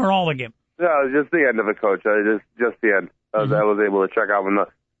the game or all the game? No, just the end of it, Coach. Just the end. Mm-hmm. I was able to check out when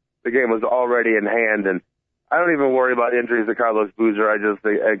the game was already in hand. And I don't even worry about injuries to Carlos Boozer. I just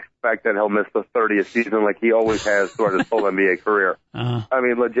expect that he'll miss the 30th season like he always has throughout his whole NBA career. Uh-huh. I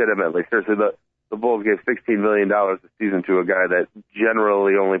mean, legitimately. Seriously, the Bulls gave $16 million a season to a guy that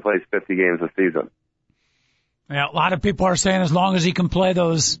generally only plays 50 games a season. Yeah, a lot of people are saying as long as he can play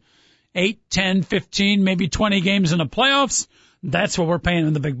those 8, 10, 15, maybe 20 games in the playoffs, that's what we're paying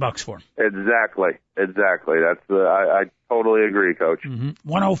him the big bucks for. Exactly. That's I totally agree, Coach. Mm-hmm.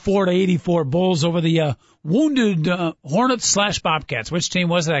 104-84 Bulls over the wounded Hornets/Bobcats. Which team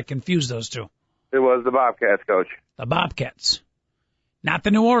was it? I confused those two. It was the Bobcats, Coach. The Bobcats. Not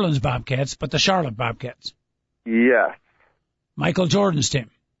the New Orleans Bobcats, but the Charlotte Bobcats. Yes. Michael Jordan's team.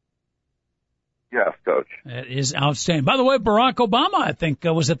 Yes, Coach. That is outstanding. By the way, Barack Obama, I think,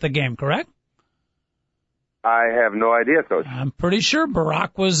 was at the game, correct? I have no idea, Coach. I'm pretty sure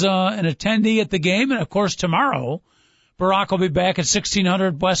Barack was an attendee at the game. And, of course, tomorrow, Barack will be back at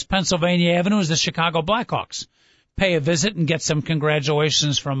 1600 West Pennsylvania Avenue as the Chicago Blackhawks pay a visit and get some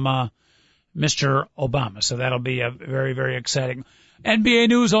congratulations from Mr. Obama. So that'll be very, very exciting. NBA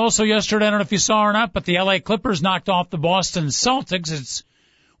news also yesterday, I don't know if you saw or not, but the LA Clippers knocked off the Boston Celtics. It's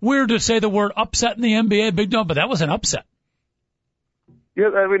weird to say the word upset in the NBA, Big Dog, but that was an upset. Yeah,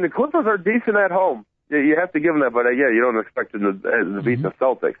 I mean, the Clippers are decent at home. Yeah, you have to give them that, but you don't expect them to beat the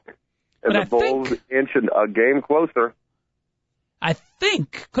Celtics. And the Bulls inching a game closer. I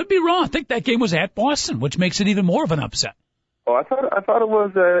think, could be wrong, I think that game was at Boston, which makes it even more of an upset. Oh, I thought it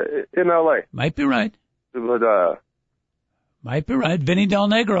was in L.A. Might be right. But, might be right. Vinny Del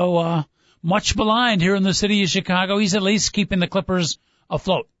Negro, much maligned here in the city of Chicago. He's at least keeping the Clippers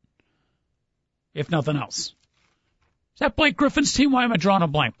afloat, if nothing else. Is that Blake Griffin's team? Why am I drawing a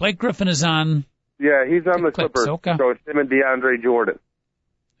blank? Blake Griffin is on... Yeah, he's on the Clippers. Okay. So it's him and DeAndre Jordan.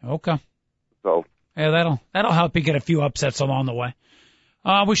 Okay. So... Yeah, that'll help you get a few upsets along the way.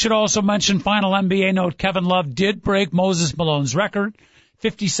 We should also mention, final NBA note, Kevin Love did break Moses Malone's record.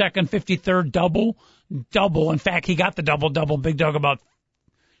 52nd, 53rd double. In fact, he got the double, Big Dog, about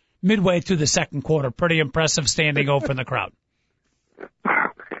midway through the second quarter. Pretty impressive standing over in the crowd.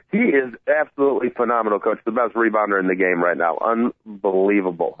 He is absolutely phenomenal, Coach. The best rebounder in the game right now.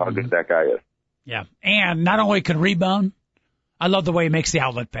 Unbelievable how good that guy is. Yeah, and not only can rebound, I love the way he makes the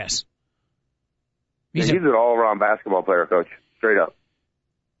outlet pass. He's an all-around basketball player, Coach. Straight up.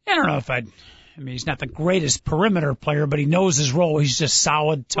 I don't know if I mean, he's not the greatest perimeter player, but he knows his role. He's just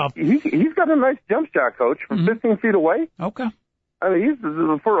solid, tough. He's got a nice jump shot, Coach, from 15 feet away. Okay. I mean, he's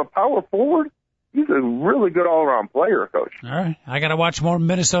for a power forward. He's a really good all-around player, Coach. All right. I got to watch more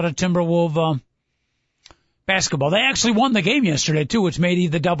Minnesota Timberwolves basketball. They actually won the game yesterday, too, which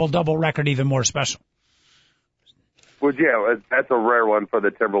made the double-double record even more special. Well, yeah, that's a rare one for the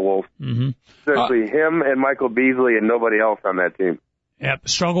Timberwolves. Mm-hmm. Especially him and Michael Beasley and nobody else on that team. Yep,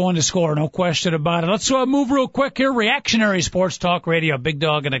 struggling to score, no question about it. Let's move real quick here. Reactionary Sports Talk Radio, Big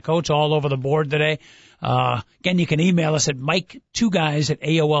Dog and a Coach all over the board today. Again, you can email us at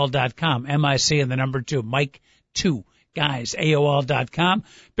Mike2Guys@AOL.com, MIC and the number 2, Mike2Guys@AOL.com.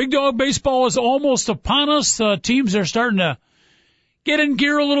 Big Dog baseball is almost upon us. Teams are starting to get in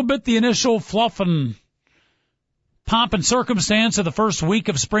gear a little bit. The initial fluff and pomp and circumstance of the first week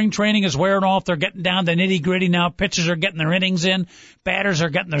of spring training is wearing off. They're getting down to nitty gritty now. Pitchers are getting their innings in. Batters are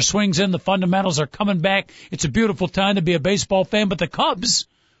getting their swings in. The fundamentals are coming back. It's a beautiful time to be a baseball fan. But the Cubs,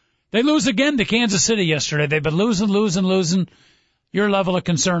 they lose again to Kansas City yesterday. They've been losing. Your level of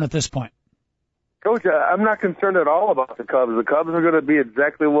concern at this point? Coach, I'm not concerned at all about the Cubs. The Cubs are going to be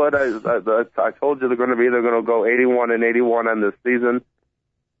exactly what I told you they're going to be. They're going to go 81-81 on this season.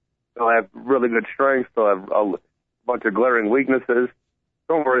 They'll have really good strengths. They'll have a bunch of glaring weaknesses.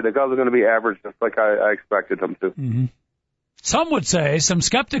 Don't worry, the Cubs are going to be average just like I expected them to. Mm-hmm. Some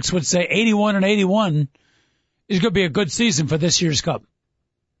skeptics would say 81-81 is going to be a good season for this year's Cub.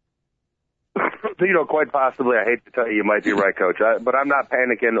 Quite possibly, I hate to tell you, you might be right, Coach. But I'm not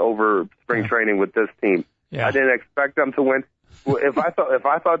panicking over spring training with this team. Yeah. I didn't expect them to win. If I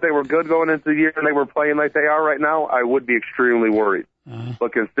thought they were good going into the year and they were playing like they are right now, I would be extremely worried.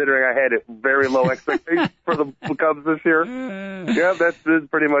 But considering I had very low expectations for the Cubs this year, yeah, that's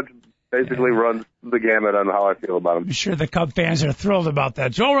pretty much basically runs the gamut on how I feel about them. I'm sure the Cub fans are thrilled about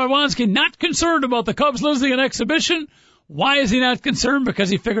that. Joe Rywonski not concerned about the Cubs losing an exhibition. Why is he not concerned? Because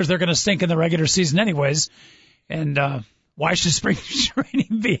he figures they're going to stink in the regular season anyways. And why should spring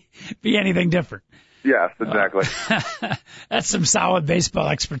training be anything different? Yes, exactly. That's some solid baseball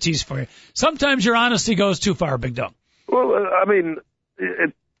expertise for you. Sometimes your honesty goes too far, Big Dog. Well, I mean,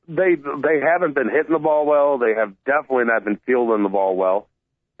 they haven't been hitting the ball well. They have definitely not been fielding the ball well.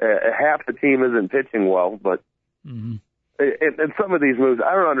 Half the team isn't pitching well, but in some of these moves,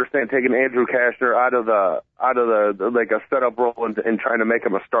 I don't understand taking Andrew Kashner out of the like a setup role and trying to make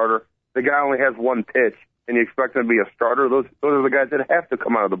him a starter. The guy only has one pitch, and you expect him to be a starter. Those are the guys that have to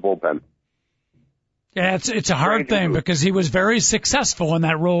come out of the bullpen. Yeah, it's a hard thing because he was very successful in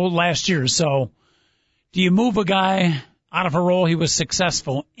that role last year. So do you move a guy out of a role he was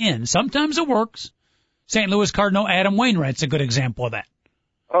successful in? Sometimes it works. St. Louis Cardinal Adam Wainwright's a good example of that.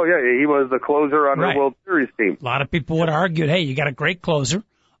 Oh, yeah, he was the closer on the World Series team. A lot of people would argue, hey, you got a great closer,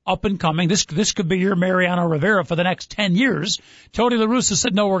 up and coming. This could be your Mariano Rivera for the next 10 years. Tony La Russa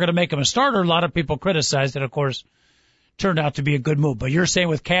said, no, we're going to make him a starter. A lot of people criticized it, of course. Turned out to be a good move. But you're saying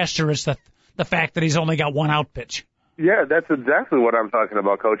with Kashner, it's the fact that he's only got one out pitch. Yeah, that's exactly what I'm talking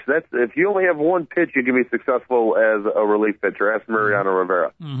about, Coach. That's if you only have one pitch, you can be successful as a relief pitcher. Ask Mariano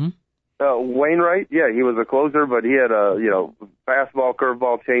Rivera. Mm-hmm. Wainwright, yeah, he was a closer, but he had a fastball,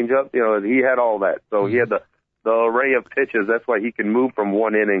 curveball, changeup. He had all that. So he had the array of pitches. That's why he can move from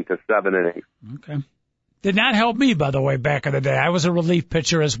 1 inning to 7 innings. Okay. Did not help me, by the way, back in the day. I was a relief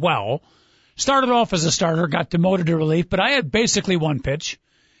pitcher as well. Started off as a starter, got demoted to relief, but I had basically one pitch.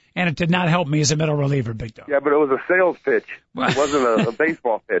 And it did not help me as a middle reliever, Big Dog. Yeah, but it was a sales pitch. It wasn't a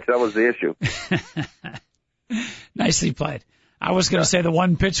baseball pitch. That was the issue. Nicely played. I was going to say the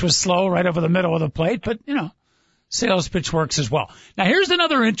one pitch was slow right over the middle of the plate, but, sales pitch works as well. Now, here's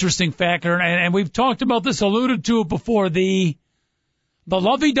another interesting factor, and we've talked about this, alluded to it before, the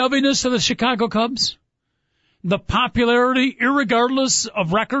lovey-doveyness of the Chicago Cubs, the popularity, irregardless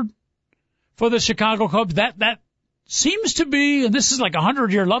of record, for the Chicago Cubs, that seems to be, and this is like a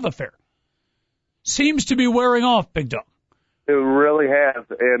 100-year love affair, seems to be wearing off, Big Dog. It really has,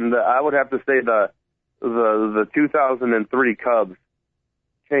 and I would have to say the 2003 Cubs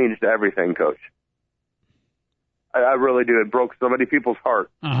changed everything, Coach. I really do. It broke so many people's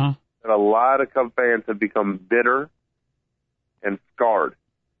hearts. Uh-huh. And a lot of Cub fans have become bitter and scarred.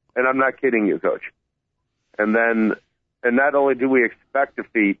 And I'm not kidding you, Coach. And not only do we expect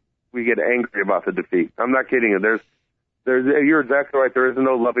defeat, we get angry about the defeat. I'm not kidding you. You're exactly right. There is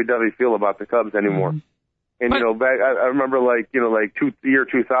no lovey-dovey feel about the Cubs anymore. Mm-hmm. And, back, I remember year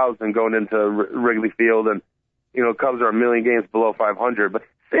 2000 going into Wrigley Field and, Cubs are a million games below 500, but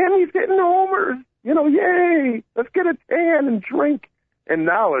Sammy's hitting homers, yay, let's get a tan and drink. And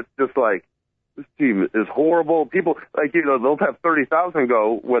now it's just like, this team is horrible. People, they'll have 30,000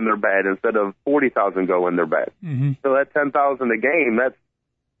 go when they're bad instead of 40,000 go when they're bad. Mm-hmm. So that 10,000 a game,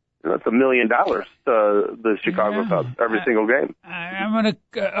 That's $1 million to the Chicago Cubs every single game. I'm going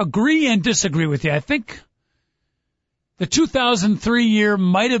to agree and disagree with you. I think the 2003 year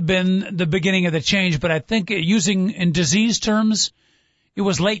might have been the beginning of the change, but I think using in disease terms, it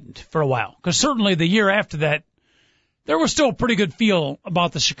was latent for a while. Because certainly the year after that, there was still a pretty good feel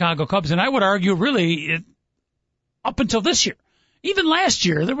about the Chicago Cubs. And I would argue really up until this year. Even last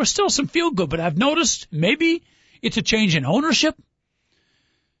year, there was still some feel good. But I've noticed maybe it's a change in ownership.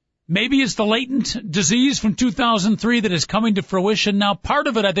 Maybe it's the latent disease from 2003 that is coming to fruition now. Part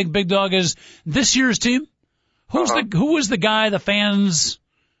of it, I think, Big Dog, is this year's team. Who is the guy the fans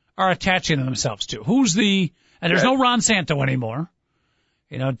are attaching themselves to? And there's no Ron Santo anymore.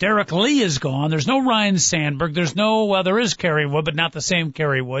 You know, Derek Lee is gone. There's no Ryan Sandberg. There is Kerry Wood, but not the same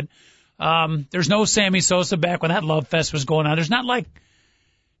Kerry Wood. There's no Sammy Sosa back when that love fest was going on. There's not like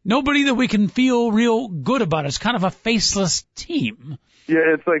nobody that we can feel real good about. It's kind of a faceless team.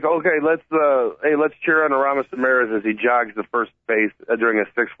 Yeah, it's like, okay, let's cheer on Aramis Ramirez as he jogs the first base during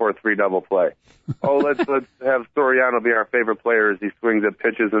a 6-4-3 double play. Oh, let's have Soriano be our favorite player as he swings at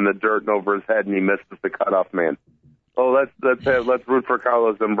pitches in the dirt and over his head and he misses the cutoff man. Oh, let's root for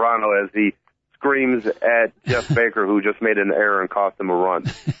Carlos Zambrano as he screams at Jeff Baker, who just made an error and cost him a run.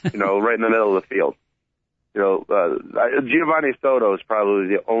 You know, right in the middle of the field. You know, Giovanni Soto is probably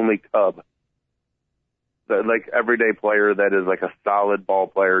the only Cub, like everyday player that is like a solid ball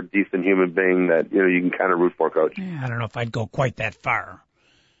player, decent human being that, you know, you can kind of root for, Coach. I don't know if I'd go quite that far.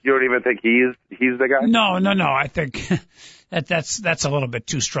 You don't even think he's the guy? No. I think that's a little bit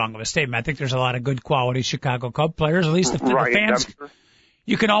too strong of a statement. I think there's a lot of good quality Chicago Cub players. At least the fans,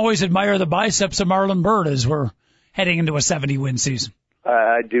 you can always admire the biceps of Marlon Byrd as we're heading into a 70-win season.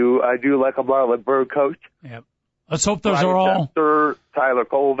 I do like a Marlon Byrd, Coach. Yep. Let's hope those are all. Dempster, Tyler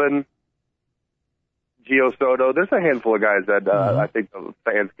Colvin, Gio Soto. There's a handful of guys that I think the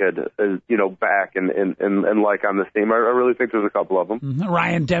fans could, back and like on this team. I really think there's a couple of them. Mm-hmm.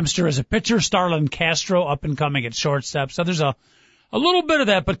 Ryan Dempster as a pitcher, Starlin Castro up and coming at shortstop. So there's a little bit of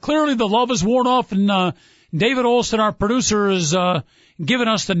that, but clearly the love is worn off. And David Olson, our producer, is giving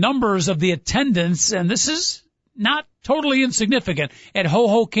us the numbers of the attendance, and this is not totally insignificant at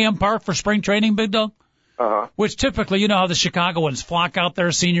Ho-Ho-Cam Park for spring training, Big Dog. Which typically, you know how the Chicagoans flock out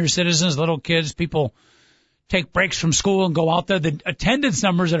there, senior citizens, little kids, people take breaks from school and go out there. The attendance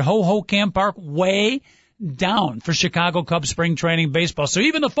numbers at Ho-Ho-Cam Park way down for Chicago Cubs spring training baseball. So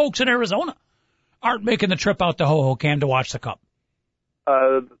even the folks in Arizona aren't making the trip out to Ho-Ho-Cam to watch the Cub.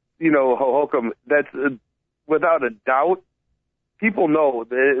 Ho-Ho-Cam, that's without a doubt. People know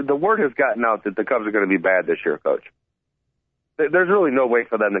the word has gotten out that the Cubs are going to be bad this year, Coach. There's really no way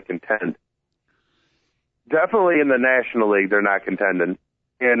for them to contend. Definitely in the National League, they're not contending.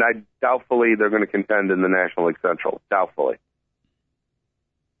 And doubtfully they're going to contend in the National League Central. Doubtfully.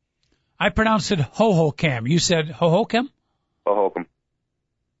 I pronounced it Ho-Ho-Cam. You said Ho-Ho-Cam? Ho-Ho-Cam.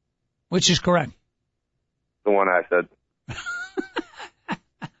 Which is correct? The one I said.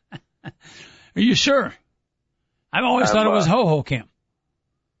 Are you sure? I've always thought it was Ho-Ho-Cam.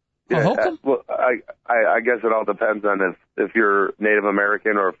 Ho-Ho-Cam? Well, I guess it all depends on if you're Native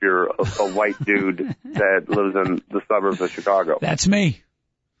American or if you're a white dude that lives in the suburbs of Chicago. That's me.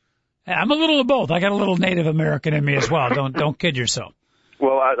 I'm a little of both. I got a little Native American in me as well. Don't kid yourself.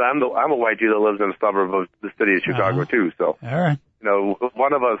 Well, I'm a white dude that lives in a suburb of the city of Chicago too. So, all right.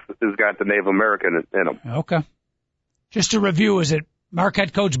 One of us has got the Native American in him. Okay. Just to review, is it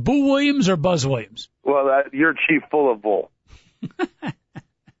Marquette coach Boo Williams or Buzz Williams? Well, you're chief full of bull.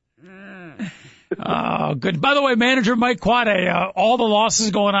 Oh, good. By the way, manager Mike Quade, all the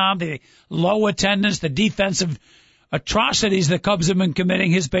losses going on, the low attendance, the defensive atrocities the Cubs have been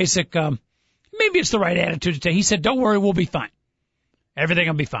committing, his basic, maybe it's the right attitude to take. He said, don't worry, we'll be fine. Everything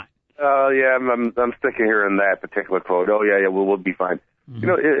will be fine. Yeah, I'm sticking here in that particular quote. Oh, yeah, we'll be fine. Mm-hmm.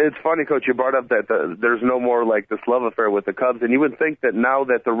 It's funny, Coach, you brought up that there's no more like this love affair with the Cubs, and you would think that now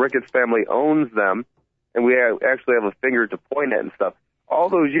that the Ricketts family owns them, and we actually have a finger to point at and stuff, all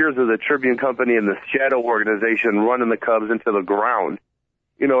those years of the Tribune Company and the shadow organization running the Cubs into the ground,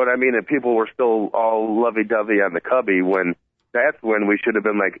 you know what I mean? And people were still all lovey-dovey on the Cubby that's when we should have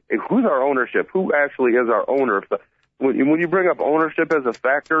been like, hey, who's our ownership? Who actually is our owner? When you bring up ownership as a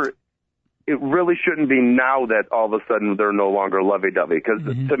factor, it really shouldn't be now that all of a sudden they're no longer lovey-dovey. Because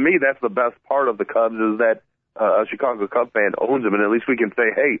to me, that's the best part of the Cubs is that a Chicago Cub fan owns them, and at least we can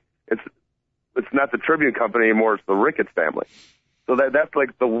say, hey, it's not the Tribune Company anymore; it's the Ricketts family. So that's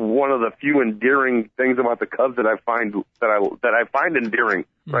like one of the few endearing things about the Cubs that I find endearing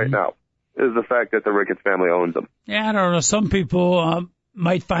right now is the fact that the Ricketts family owns them. Yeah, I don't know. Some people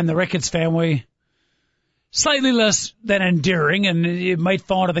might find the Ricketts family slightly less than endearing, and it might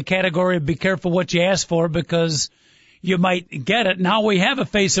fall into the category of be careful what you ask for because you might get it. Now we have a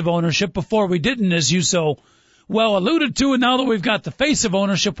face of ownership. Before we didn't, as you so well alluded to, and now that we've got the face of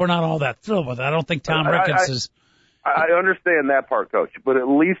ownership, we're not all that thrilled with it. I don't think Tom Ricketts is. I understand that part, Coach, but at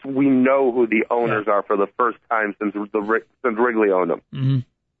least we know who the owners are for the first time since Wrigley owned them. Mm-hmm.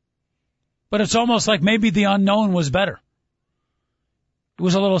 But it's almost like maybe the unknown was better. It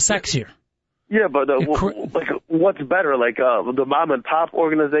was a little sexier. Yeah, but like, what's better, like the mom and pop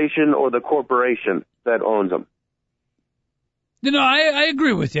organization or the corporation that owns them? You know, I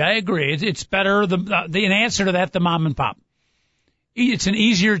agree with you. I agree. It's better. In answer to that, the mom and pop. It's an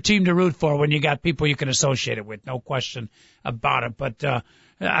easier team to root for when you got people you can associate it with. No question about it. But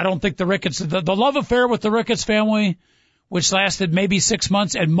I don't think the Ricketts, the love affair with the Ricketts family, which lasted maybe 6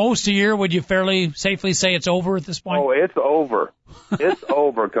 months and most a year, would you fairly safely say it's over at this point? Oh, it's over. It's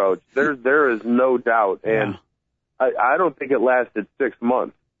over, Coach. There is no doubt. And I don't think it lasted 6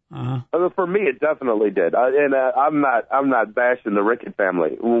 months. Uh-huh. For me, it definitely did. I'm not bashing the Ricketts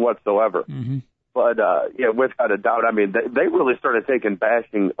family whatsoever. Mm-hmm. But, without a doubt, I mean, they really started taking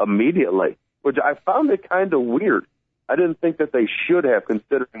bashing immediately, which I found it kind of weird. I didn't think that they should have,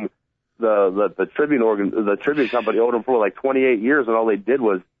 considering the Tribune company owed them for like 28 years, and all they did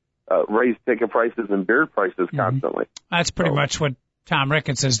was raise ticket prices and beer prices constantly. That's pretty much what Tom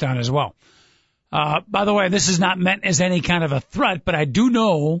Ricketts has done as well. By the way, this is not meant as any kind of a threat, but I do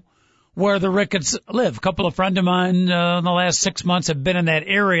know where the Ricketts live. A couple of friends of mine in the last 6 months have been in that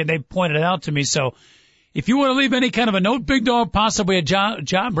area, and they pointed it out to me. So if you want to leave any kind of a note, Big Dog, possibly a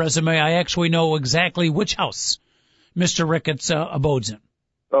job resume, I actually know exactly which house Mr. Ricketts abodes in.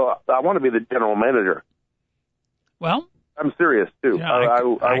 Oh, I want to be the general manager. Well, I'm serious, too. Yeah, I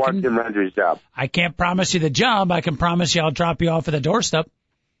want Jim Hendry's job. I can't promise you the job. I can promise you I'll drop you off at the doorstep.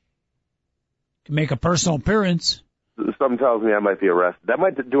 Can make a personal appearance. Something tells me I might be arrested. That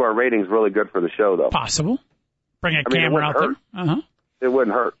might do our ratings really good for the show, though. Possible. Bring a camera out there. Uh-huh. It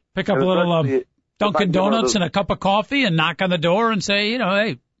wouldn't hurt. Pick up a little Dunkin' Donuts and a cup of coffee and knock on the door and say,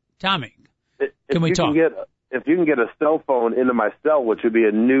 hey, Tommy, can we talk? If you can get a cell phone into my cell, which would be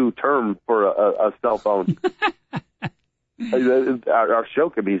a new term for a cell phone, our show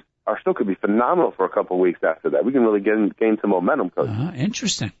could be phenomenal for a couple of weeks after that. We can really gain some momentum, Coach.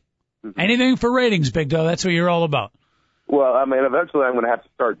 Interesting. Mm-hmm. Anything for ratings, Big Dog. That's what you're all about. Well, I mean, eventually I'm going to have to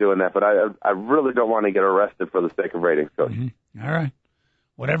start doing that, but I really don't want to get arrested for the sake of ratings, Coach. Mm-hmm. All right.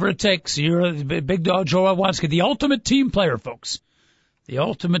 Whatever it takes. You're Big Dog Joe Watsky, the ultimate team player, folks. The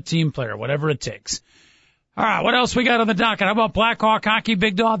ultimate team player, whatever it takes. All right, what else we got on the docket? How about Blackhawk hockey,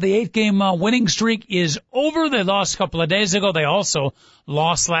 Big Dog? The 8-game winning streak is over. They lost a couple of days ago. They also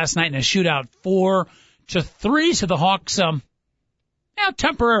lost last night in a shootout 4-3. So the Hawks,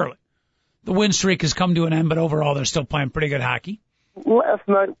 temporarily, the win streak has come to an end, but overall they're still playing pretty good hockey. Last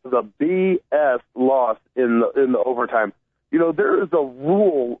night was a BS loss in the overtime. You know, there is a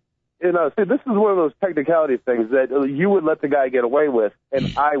rule. See, this is one of those technicality things that you would let the guy get away with,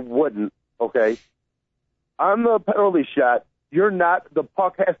 and I wouldn't. Okay. On the penalty shot, the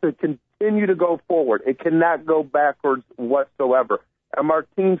puck has to continue to go forward. It cannot go backwards whatsoever. And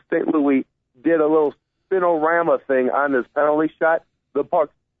Martin St. Louis did a little spinorama thing on this penalty shot. The puck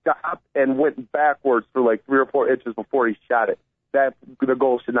stopped and went backwards for like 3 or 4 inches before he shot it. The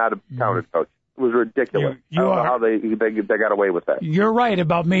goal should not have counted, Coach. It was ridiculous. I don't know how they got away with that. You're right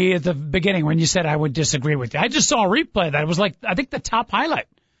about me at the beginning when you said I would disagree with you. I just saw a replay of that. It was like, I think, the top highlight.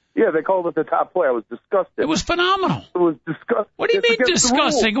 Yeah, they called it the top play. I was disgusted. It was phenomenal. It was disgusting. What do you mean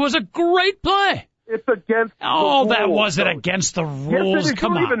disgusting? It was a great play. It's against the rules. That wasn't against the rules. Yes,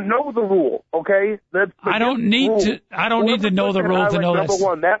 Come on. You don't even know the rule, okay? I don't need to know the rule to know that. Number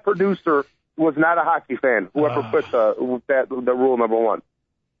one, that producer was not a hockey fan. Whoever put the rule number one.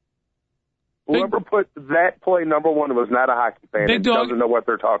 Whoever put that play number one was not a hockey fan. Big Dog, doesn't know what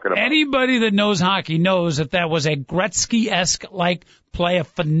they're talking about. Anybody that knows hockey knows that was a Gretzky-esque like play, a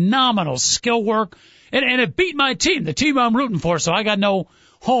phenomenal skill work, and it beat my team, the team I'm rooting for. So I got no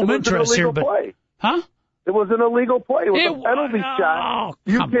home interest here. But play. Huh? It was an illegal play. It was a penalty shot.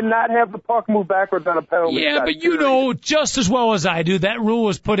 You cannot have the puck move backwards on a penalty shot. Yeah, but you know just as well as I do, that rule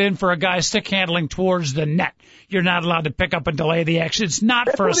was put in for a guy stick handling towards the net. You're not allowed to pick up and delay the action. It's not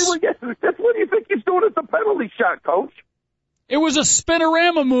That's what do you think he's doing? It's a penalty shot, Coach. It was a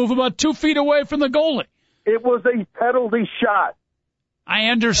spinorama move about 2 feet away from the goalie. It was a penalty shot. I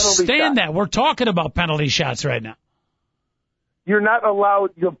understand that. We're talking about penalty shots right now. You're not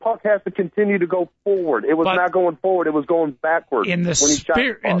allowed. Your puck has to continue to go forward. It was not going forward. It was going backwards. In the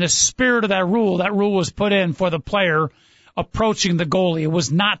spirit of that rule was put in for the player approaching the goalie. It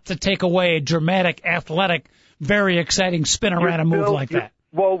was not to take away a dramatic, athletic, very exciting spinorama move like that.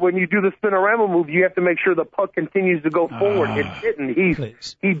 Well, when you do the spinorama move, you have to make sure the puck continues to go forward. It didn't.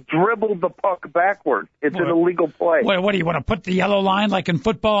 He dribbled the puck backwards. It's an illegal play. What do you want to put the yellow line like in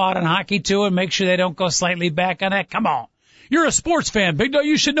football out in hockey too and make sure they don't go slightly back on that? Come on. You're a sports fan, Big Dog.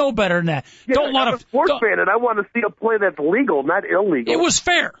 You should know better than that. Yeah, I'm a sports fan, and I want to see a play that's legal, not illegal. It was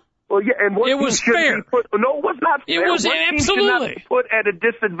fair. Well, yeah, and it was fair. No, it was not fair. It was absolutely. Team should not be put at a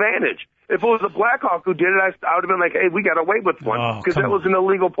disadvantage. If it was a Blackhawk who did it, I would have been like, hey, we got away with one because that was an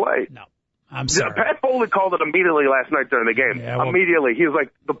illegal play. No, I'm sorry. Pat Foley called it immediately last night during the game. Yeah, immediately. He was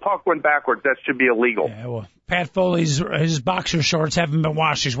like, the puck went backwards. That should be illegal. Yeah, well, Pat Foley's his boxer shorts haven't been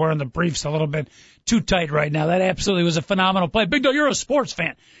washed. He's wearing the briefs a little bit too tight right now. That absolutely was a phenomenal play. Big Dog, you're a sports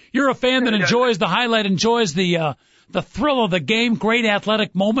fan. You're a fan that enjoys the highlight, enjoys the thrill of the game, great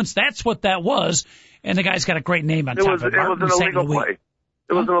athletic moments. That's what that was. And the guy's got a great name on top of it. It was an illegal play.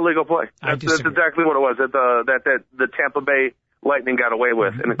 It was an illegal play. That's exactly what it was. That the Tampa Bay Lightning got away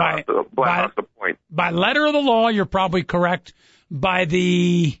with, and it cost the Blackhawks the point. By letter of the law, you're probably correct. By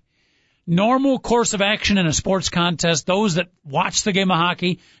the normal course of action in a sports contest, those that watch the game of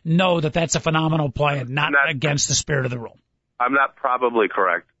hockey know that that's a phenomenal play and not against the spirit of the rule. I'm not probably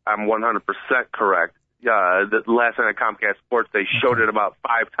correct. I'm 100% correct. The last night at Comcast Sports, they showed it about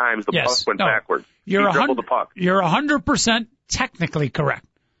 5 times. The puck went backwards. He dribbled the puck. You're 100% technically correct.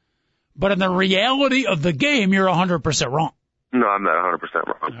 But in the reality of the game, you're 100% wrong. No, I'm not 100%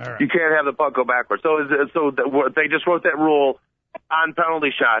 wrong. Right. You can't have the puck go backwards. So they just wrote that rule on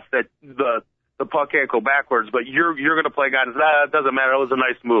penalty shots that the puck can't go backwards, but you're going to play guidance. It doesn't matter. It was a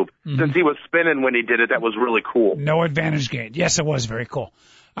nice move. Mm-hmm. Since he was spinning when he did it, that was really cool. No advantage gained. Yes, it was very cool.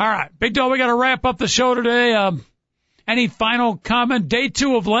 All right, Big Dog, we got to wrap up the show today. Any final comment? Day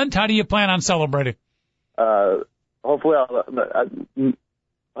 2 of Lent, how do you plan on celebrating? Hopefully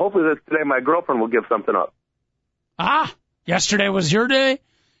that today my girlfriend will give something up. Yesterday was your day.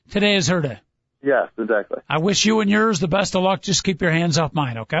 Today is her day. Yes, exactly. I wish you and yours the best of luck. Just keep your hands off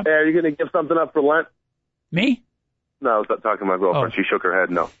mine, okay? Hey, are you going to give something up for Lent? Me? No, I was talking to my girlfriend. She shook her head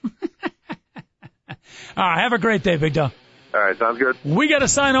no. All right, have a great day, Big Dog. All right, sounds good. We got to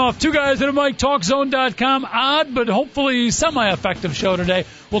sign off. 2 Guys at a Mic, TalkZone.com. Odd, but hopefully semi-effective show today.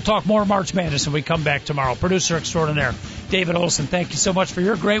 We'll talk more March Madness when we come back tomorrow. Producer extraordinaire, David Olson, thank you so much for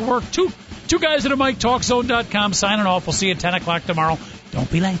your great work. 2 Guys at a Mic, TalkZone.com. Signing off. We'll see you at 10 o'clock tomorrow. Don't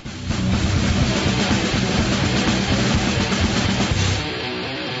be late.